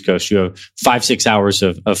to East Coast. You have 5-6 hours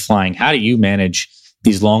of flying. How do you manage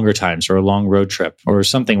these longer times, or a long road trip, or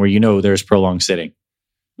something where there's prolonged sitting?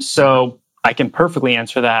 So I can perfectly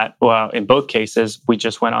answer that. Well, in both cases, we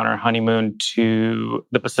just went on our honeymoon to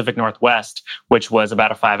the Pacific Northwest, which was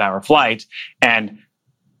about a 5-hour flight. And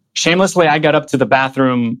shamelessly, I got up to the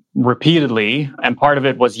bathroom repeatedly. And part of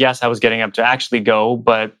it was, yes, I was getting up to actually go,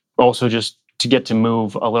 but also just to get to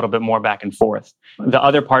move a little bit more back and forth. The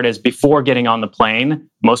other part is before getting on the plane,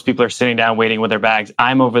 most people are sitting down waiting with their bags.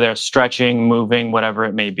 I'm over there stretching, moving, whatever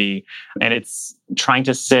it may be. And it's trying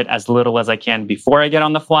to sit as little as I can before I get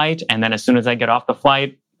on the flight. And then as soon as I get off the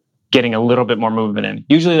flight, getting a little bit more movement in.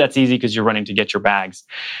 Usually that's easy because you're running to get your bags.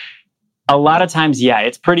 A lot of times, yeah,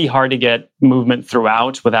 it's pretty hard to get movement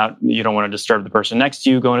throughout without, you don't want to disturb the person next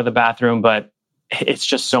to you going to the bathroom, but it's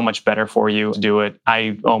just so much better for you to do it.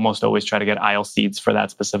 I almost always try to get aisle seats for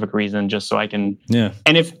that specific reason, just so I can. Yeah.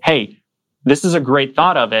 And if, hey, this is a great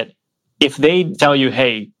thought of it. If they tell you,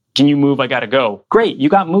 hey, can you move? I got to go. Great. You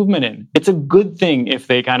got movement in. It's a good thing if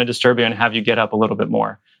they kind of disturb you and have you get up a little bit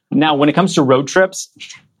more. Now, when it comes to road trips,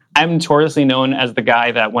 I'm notoriously known as the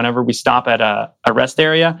guy that whenever we stop at a rest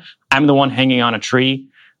area, I'm the one hanging on a tree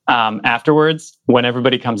afterwards when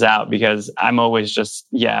everybody comes out, because I'm always just,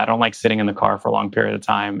 I don't like sitting in the car for a long period of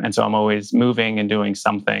time. And so I'm always moving and doing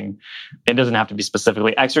something. It doesn't have to be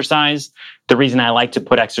specifically exercise. The reason I like to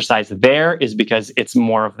put exercise there is because it's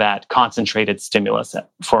more of that concentrated stimulus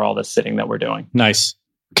for all the sitting that we're doing. Nice.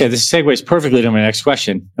 Okay, this segues perfectly to my next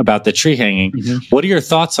question about the tree hanging. Mm-hmm. What are your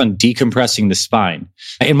thoughts on decompressing the spine?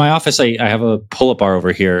 In my office, I have a pull-up bar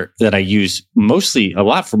over here that I use mostly a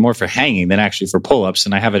lot more for hanging than actually for pull-ups.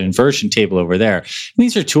 And I have an inversion table over there. And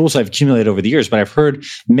these are tools I've accumulated over the years, but I've heard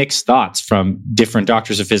mixed thoughts from different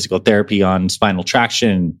doctors of physical therapy on spinal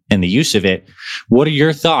traction and the use of it. What are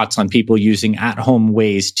your thoughts on people using at-home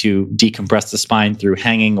ways to decompress the spine through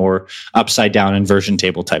hanging or upside down inversion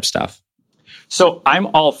table type stuff? So I'm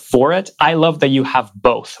all for it. I love that you have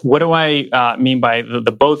both. What do I mean by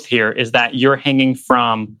the both here is that you're hanging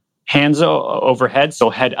from hands overhead, so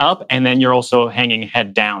head up, and then you're also hanging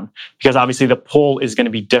head down, because obviously the pull is going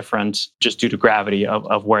to be different just due to gravity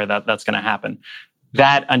of where that's going to happen.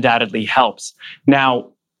 That undoubtedly helps.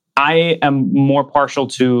 Now, I am more partial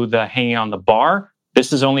to the hanging on the bar.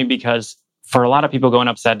 This is only because for a lot of people going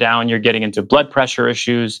upside down, you're getting into blood pressure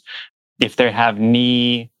issues. If they have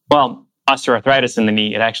osteoarthritis in the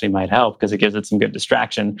knee, it actually might help because it gives it some good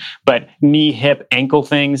distraction. But knee, hip, ankle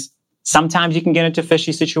things, sometimes you can get into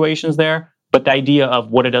fishy situations there. But the idea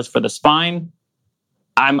of what it does for the spine,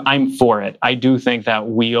 I'm for it. I do think that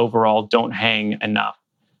we overall don't hang enough.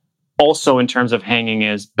 Also, in terms of hanging,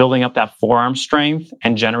 is building up that forearm strength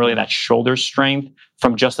and generally that shoulder strength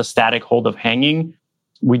from just a static hold of hanging.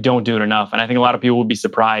 We don't do it enough. And I think a lot of people would be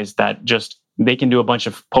surprised that just they can do a bunch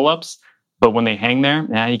of pull-ups, but when they hang there,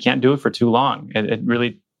 you can't do it for too long. It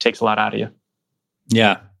really takes a lot out of you.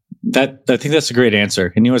 Yeah, I think that's a great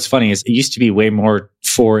answer. And you know what's funny is it used to be way more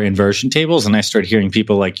for inversion tables, and I started hearing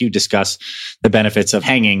people like you discuss the benefits of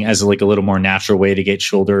hanging as a little more natural way to get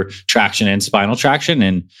shoulder traction and spinal traction.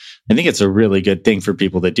 And I think it's a really good thing for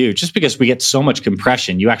people to do. Just because we get so much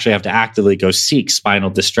compression, you actually have to actively go seek spinal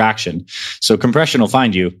distraction. So compression will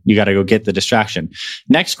find you. You got to go get the distraction.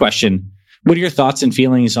 Next question. What are your thoughts and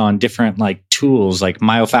feelings on different tools like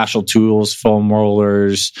myofascial tools, foam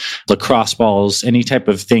rollers, lacrosse balls, any type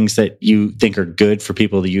of things that you think are good for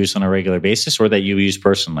people to use on a regular basis or that you use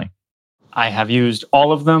personally? I have used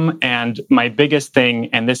all of them. And my biggest thing,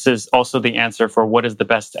 and this is also the answer for what is the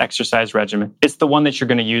best exercise regimen, it's the one that you're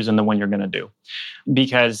going to use and the one you're going to do.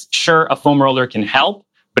 Because sure, a foam roller can help,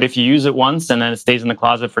 but if you use it once and then it stays in the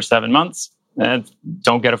closet for 7 months,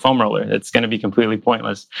 don't get a foam roller. It's going to be completely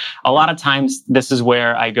pointless. A lot of times, this is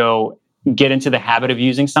where I go get into the habit of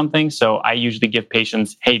using something. So I usually give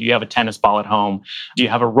patients, hey, do you have a tennis ball at home? Do you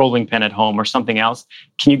have a rolling pin at home or something else?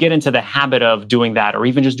 Can you get into the habit of doing that or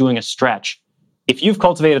even just doing a stretch? If you've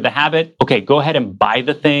cultivated the habit, okay, go ahead and buy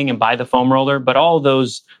the thing and buy the foam roller. But all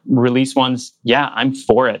those release ones, I'm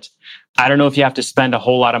for it. I don't know if you have to spend a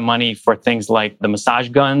whole lot of money for things like the massage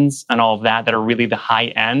guns and all of that are really the high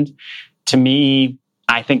end. To me,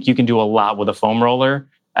 I think you can do a lot with a foam roller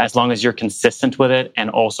as long as you're consistent with it and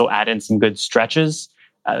also add in some good stretches.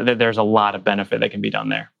 There's a lot of benefit that can be done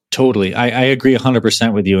there. Totally. I agree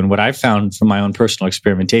 100% with you. And what I've found from my own personal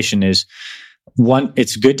experimentation is one,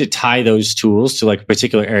 it's good to tie those tools to a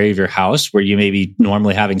particular area of your house where you may be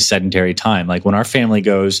normally having sedentary time. Like when our family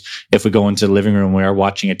goes, if we go into the living room, we are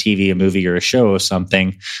watching a TV, a movie, or a show or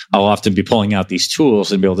something, I'll often be pulling out these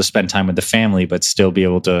tools and be able to spend time with the family, but still be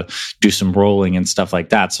able to do some rolling and stuff like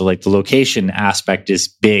that. So the location aspect is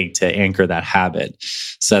big to anchor that habit.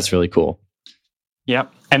 So that's really cool.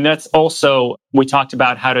 Yep. And that's also, we talked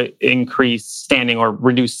about how to increase standing or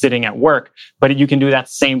reduce sitting at work, but you can do that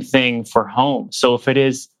same thing for home. So if it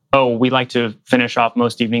is, we like to finish off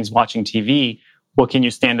most evenings watching TV, well, can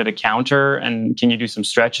you stand at a counter and can you do some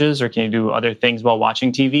stretches or can you do other things while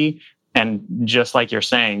watching TV? And just like you're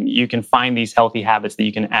saying, you can find these healthy habits that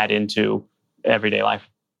you can add into everyday life.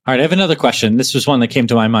 All right, I have another question. This was one that came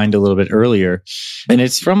to my mind a little bit earlier, and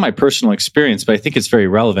it's from my personal experience, but I think it's very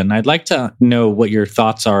relevant. I'd like to know what your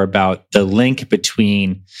thoughts are about the link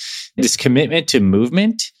between this commitment to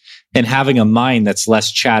movement and having a mind that's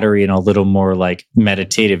less chattery and a little more like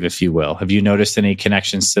meditative, if you will. Have you noticed any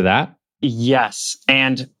connections to that? Yes.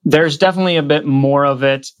 And there's definitely a bit more of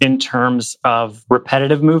it in terms of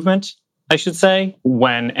repetitive movement, I should say,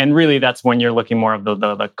 and really that's when you're looking more of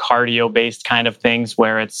the cardio based kind of things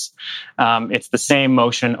where it's the same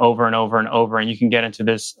motion over and over and over, and you can get into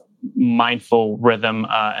this mindful rhythm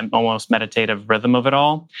and almost meditative rhythm of it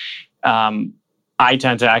all. I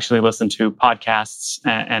tend to actually listen to podcasts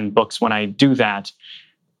and books when I do that.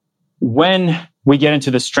 When we get into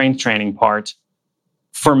the strength training part,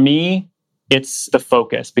 for me, it's the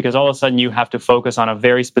focus, because all of a sudden you have to focus on a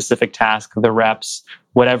very specific task, the reps,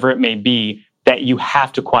 whatever it may be, that you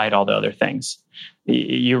have to quiet all the other things.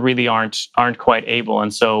 You really aren't quite able.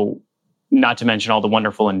 And so, not to mention all the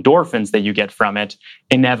wonderful endorphins that you get from it,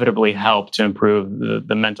 inevitably help to improve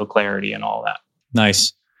the mental clarity and all that.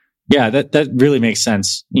 Nice. Yeah, that really makes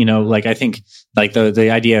sense. Like I think like the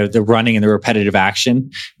idea of the running and the repetitive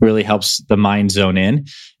action really helps the mind zone in.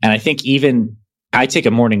 And I think even I take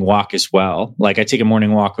a morning walk as well. Like I take a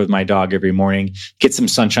morning walk with my dog every morning, get some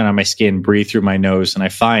sunshine on my skin, breathe through my nose. And I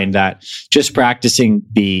find that just practicing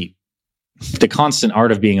the constant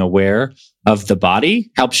art of being aware of the body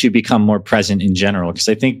helps you become more present in general. Because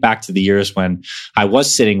I think back to the years when I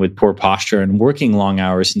was sitting with poor posture and working long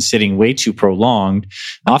hours and sitting way too prolonged.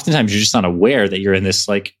 Oftentimes you're just not aware that you're in this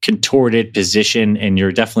like contorted position and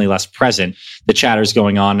you're definitely less present. The chatter's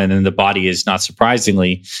going on and then the body is not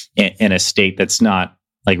surprisingly in a state that's not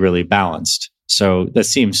like really balanced. So that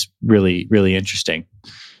seems really, really interesting.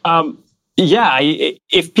 Yeah,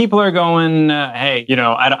 if people are going, hey,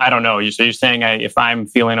 I don't know. So you're saying if I'm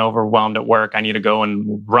feeling overwhelmed at work, I need to go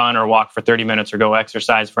and run or walk for 30 minutes or go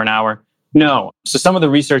exercise for an hour. No. So some of the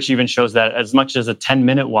research even shows that as much as a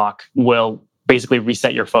 10-minute walk will basically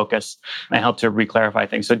reset your focus and help to re-clarify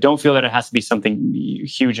things. So don't feel that it has to be something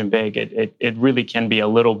huge and big. It really can be a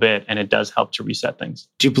little bit, and it does help to reset things.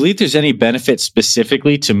 Do you believe there's any benefit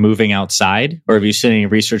specifically to moving outside? Or have you seen any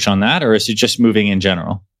research on that? Or is it just moving in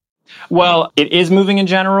general? Well, it is moving in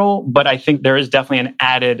general, but I think there is definitely an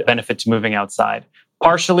added benefit to moving outside.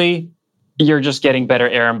 Partially, you're just getting better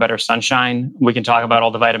air and better sunshine. We can talk about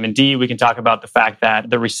all the vitamin D. We can talk about the fact that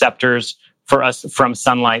the receptors for us from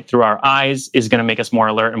sunlight through our eyes is going to make us more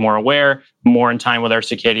alert and more aware, more in time with our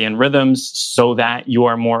circadian rhythms so that you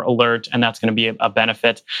are more alert. And that's going to be a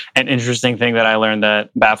benefit. An interesting thing that I learned that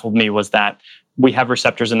baffled me was that we have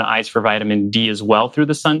receptors in the eyes for vitamin D as well through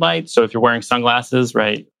the sunlight. So if you're wearing sunglasses,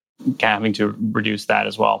 right, having to reduce that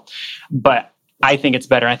as well. But I think it's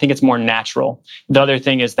better. I think it's more natural. The other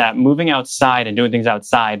thing is that moving outside and doing things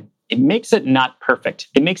outside, it makes it not perfect.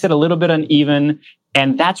 It makes it a little bit uneven.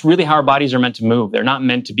 And that's really how our bodies are meant to move. They're not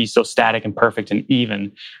meant to be so static and perfect and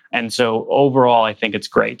even. And so overall, I think it's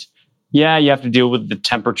great. Yeah, you have to deal with the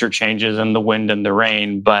temperature changes and the wind and the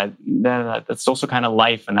rain, but that's also kind of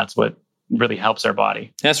life. And that's what really helps our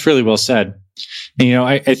body. That's really well said. And,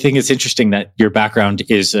 I think it's interesting that your background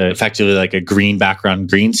is effectively like a green background,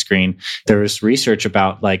 green screen. There is research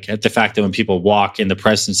about like the fact that when people walk in the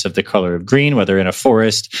presence of the color of green, whether in a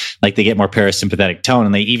forest, like they get more parasympathetic tone.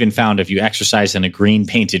 And they even found if you exercise in a green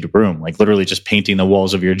painted room, like literally just painting the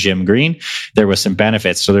walls of your gym green, there was some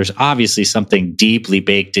benefits. So there's obviously something deeply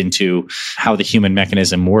baked into how the human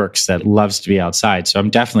mechanism works that loves to be outside. So I'm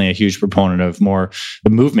definitely a huge proponent of more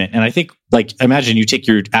movement. And I think like, imagine you take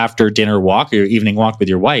your after dinner walk or your evening walk with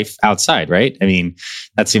your wife outside, right? I mean,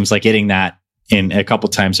 that seems like getting that in a couple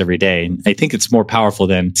times every day. And I think it's more powerful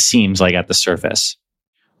than it seems like at the surface.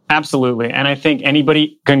 Absolutely. And I think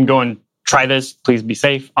anybody can go and try this. Please be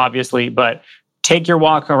safe, obviously, but take your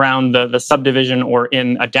walk around the subdivision or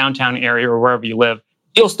in a downtown area or wherever you live.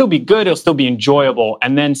 It'll still be good. It'll still be enjoyable.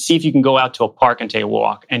 And then see if you can go out to a park and take a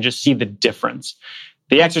walk and just see the difference.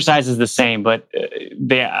 The exercise is the same, but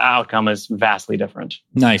the outcome is vastly different.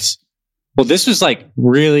 Nice. Well, this was like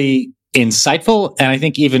really insightful, and I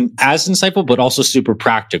think even as insightful, but also super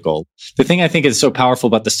practical. The thing I think is so powerful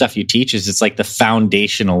about the stuff you teach is it's like the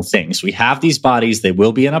foundational things. We have these bodies, they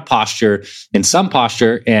will be in some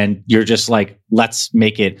posture, and you're just like, let's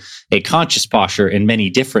make it a conscious posture in many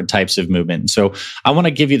different types of movement. So I want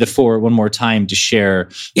to give you the floor one more time to share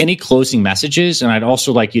any closing messages. And I'd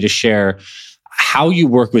also like you to share how you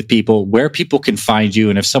work with people, where people can find you.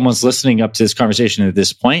 And if someone's listening up to this conversation at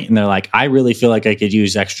this point and they're like, I really feel like I could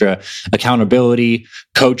use extra accountability,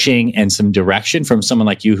 coaching, and some direction from someone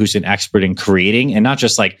like you who's an expert in creating, and not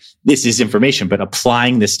just like, this is information, but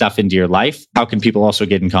applying this stuff into your life, how can people also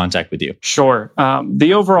get in contact with you? Sure.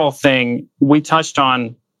 The overall thing, we touched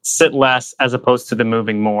on sit less as opposed to the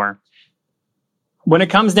moving more. When it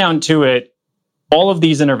comes down to it, all of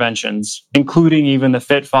these interventions, including even the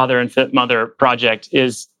Fit Father and Fit Mother project,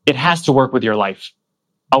 it has to work with your life.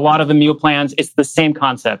 A lot of the meal plans, it's the same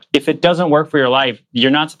concept. If it doesn't work for your life,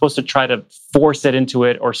 you're not supposed to try to force it into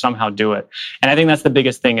it or somehow do it. And I think that's the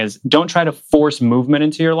biggest thing is don't try to force movement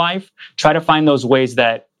into your life. Try to find those ways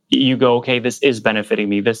that you go, okay, this is benefiting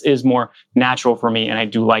me. This is more natural for me. And I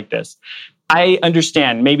do like this. I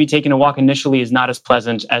understand maybe taking a walk initially is not as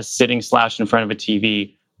pleasant as sitting slouched in front of a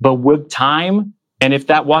TV, but with time, and if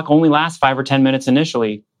that walk only lasts 5 or 10 minutes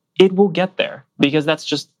initially, it will get there because that's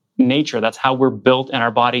just nature. That's how we're built and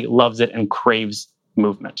our body loves it and craves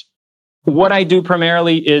movement. What I do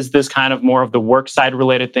primarily is this kind of more of the work side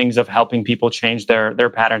related things of helping people change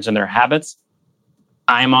their patterns and their habits.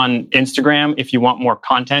 I'm on Instagram if you want more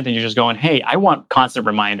content and you're just going, hey, I want constant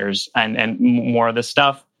reminders and more of this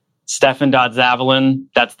stuff. Stefan.Zavalin,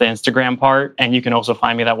 that's the Instagram part. And you can also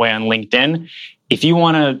find me that way on LinkedIn. If you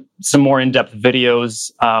want some more in-depth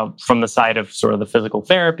videos from the side of sort of the physical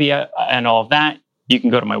therapy and all of that, you can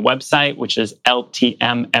go to my website, which is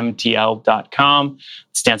ltmmtl.com.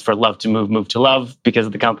 It stands for Love to Move, Move to Love, because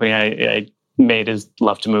the company I made is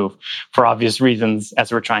Love to Move for obvious reasons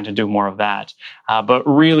as we're trying to do more of that. But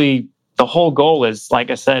really, the whole goal is, like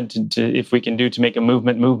I said, to if we can do to make a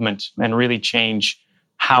movement and really change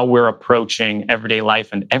how we're approaching everyday life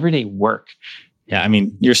and everyday work. Yeah, I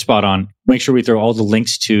mean, you're spot on. Make sure we throw all the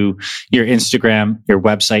links to your Instagram, your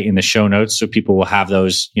website in the show notes so people will have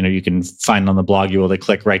those. You can find on the blog, you'll be able to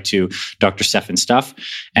click right to Dr. Stefan stuff.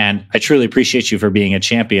 And I truly appreciate you for being a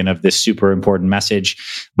champion of this super important message.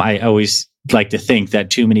 I always like to think that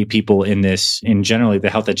too many people in generally the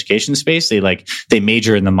health education space, they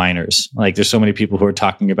major in the minors. Like there's so many people who are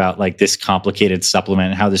talking about like this complicated supplement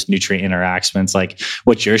and how this nutrient interacts. And it's like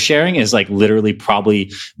what you're sharing is like literally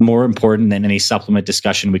probably more important than any supplement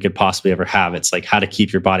discussion we could possibly ever have. It's like how to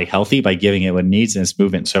keep your body healthy by giving it what it needs and its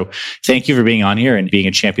movement. So thank you for being on here and being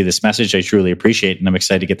a champion of this message. I truly appreciate it. And I'm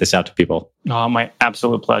excited to get this out to people. Oh, my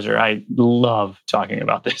absolute pleasure. I love talking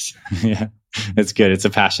about this. Yeah. It's good. It's a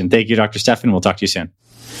passion. Thank you, Dr. Stefan. We'll talk to you soon.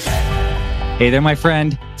 Hey there, my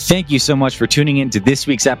friend. Thank you so much for tuning in to this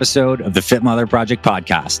week's episode of the Fit Mother Project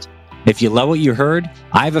podcast. If you love what you heard,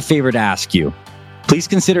 I have a favor to ask you. Please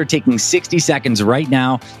consider taking 60 seconds right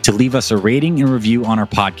now to leave us a rating and review on our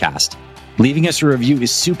podcast. Leaving us a review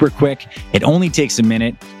is super quick. It only takes a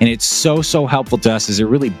minute, and it's so helpful to us as it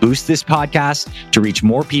really boosts this podcast to reach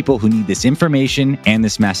more people who need this information and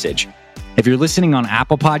this message. If you're listening on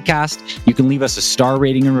Apple Podcast, you can leave us a star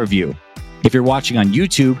rating and review. If you're watching on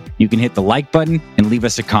YouTube, you can hit the like button and leave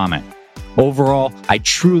us a comment. Overall, I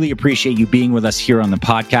truly appreciate you being with us here on the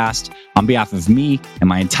podcast. On behalf of me and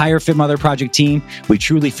my entire Fit Mother Project team, we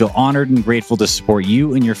truly feel honored and grateful to support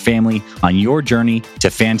you and your family on your journey to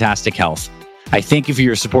fantastic health. I thank you for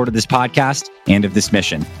your support of this podcast and of this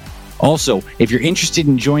mission. Also, if you're interested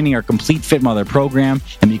in joining our Complete Fit Mother program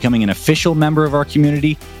and becoming an official member of our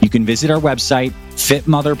community, you can visit our website,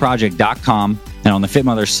 fitmotherproject.com. And on the Fit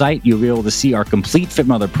Mother site, you'll be able to see our Complete Fit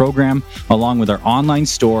Mother program, along with our online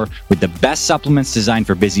store with the best supplements designed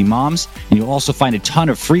for busy moms. And you'll also find a ton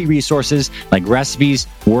of free resources like recipes,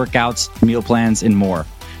 workouts, meal plans, and more.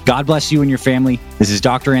 God bless you and your family. This is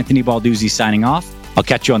Dr. Anthony Balduzzi signing off. I'll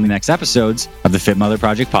catch you on the next episodes of the Fit Mother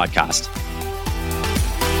Project podcast.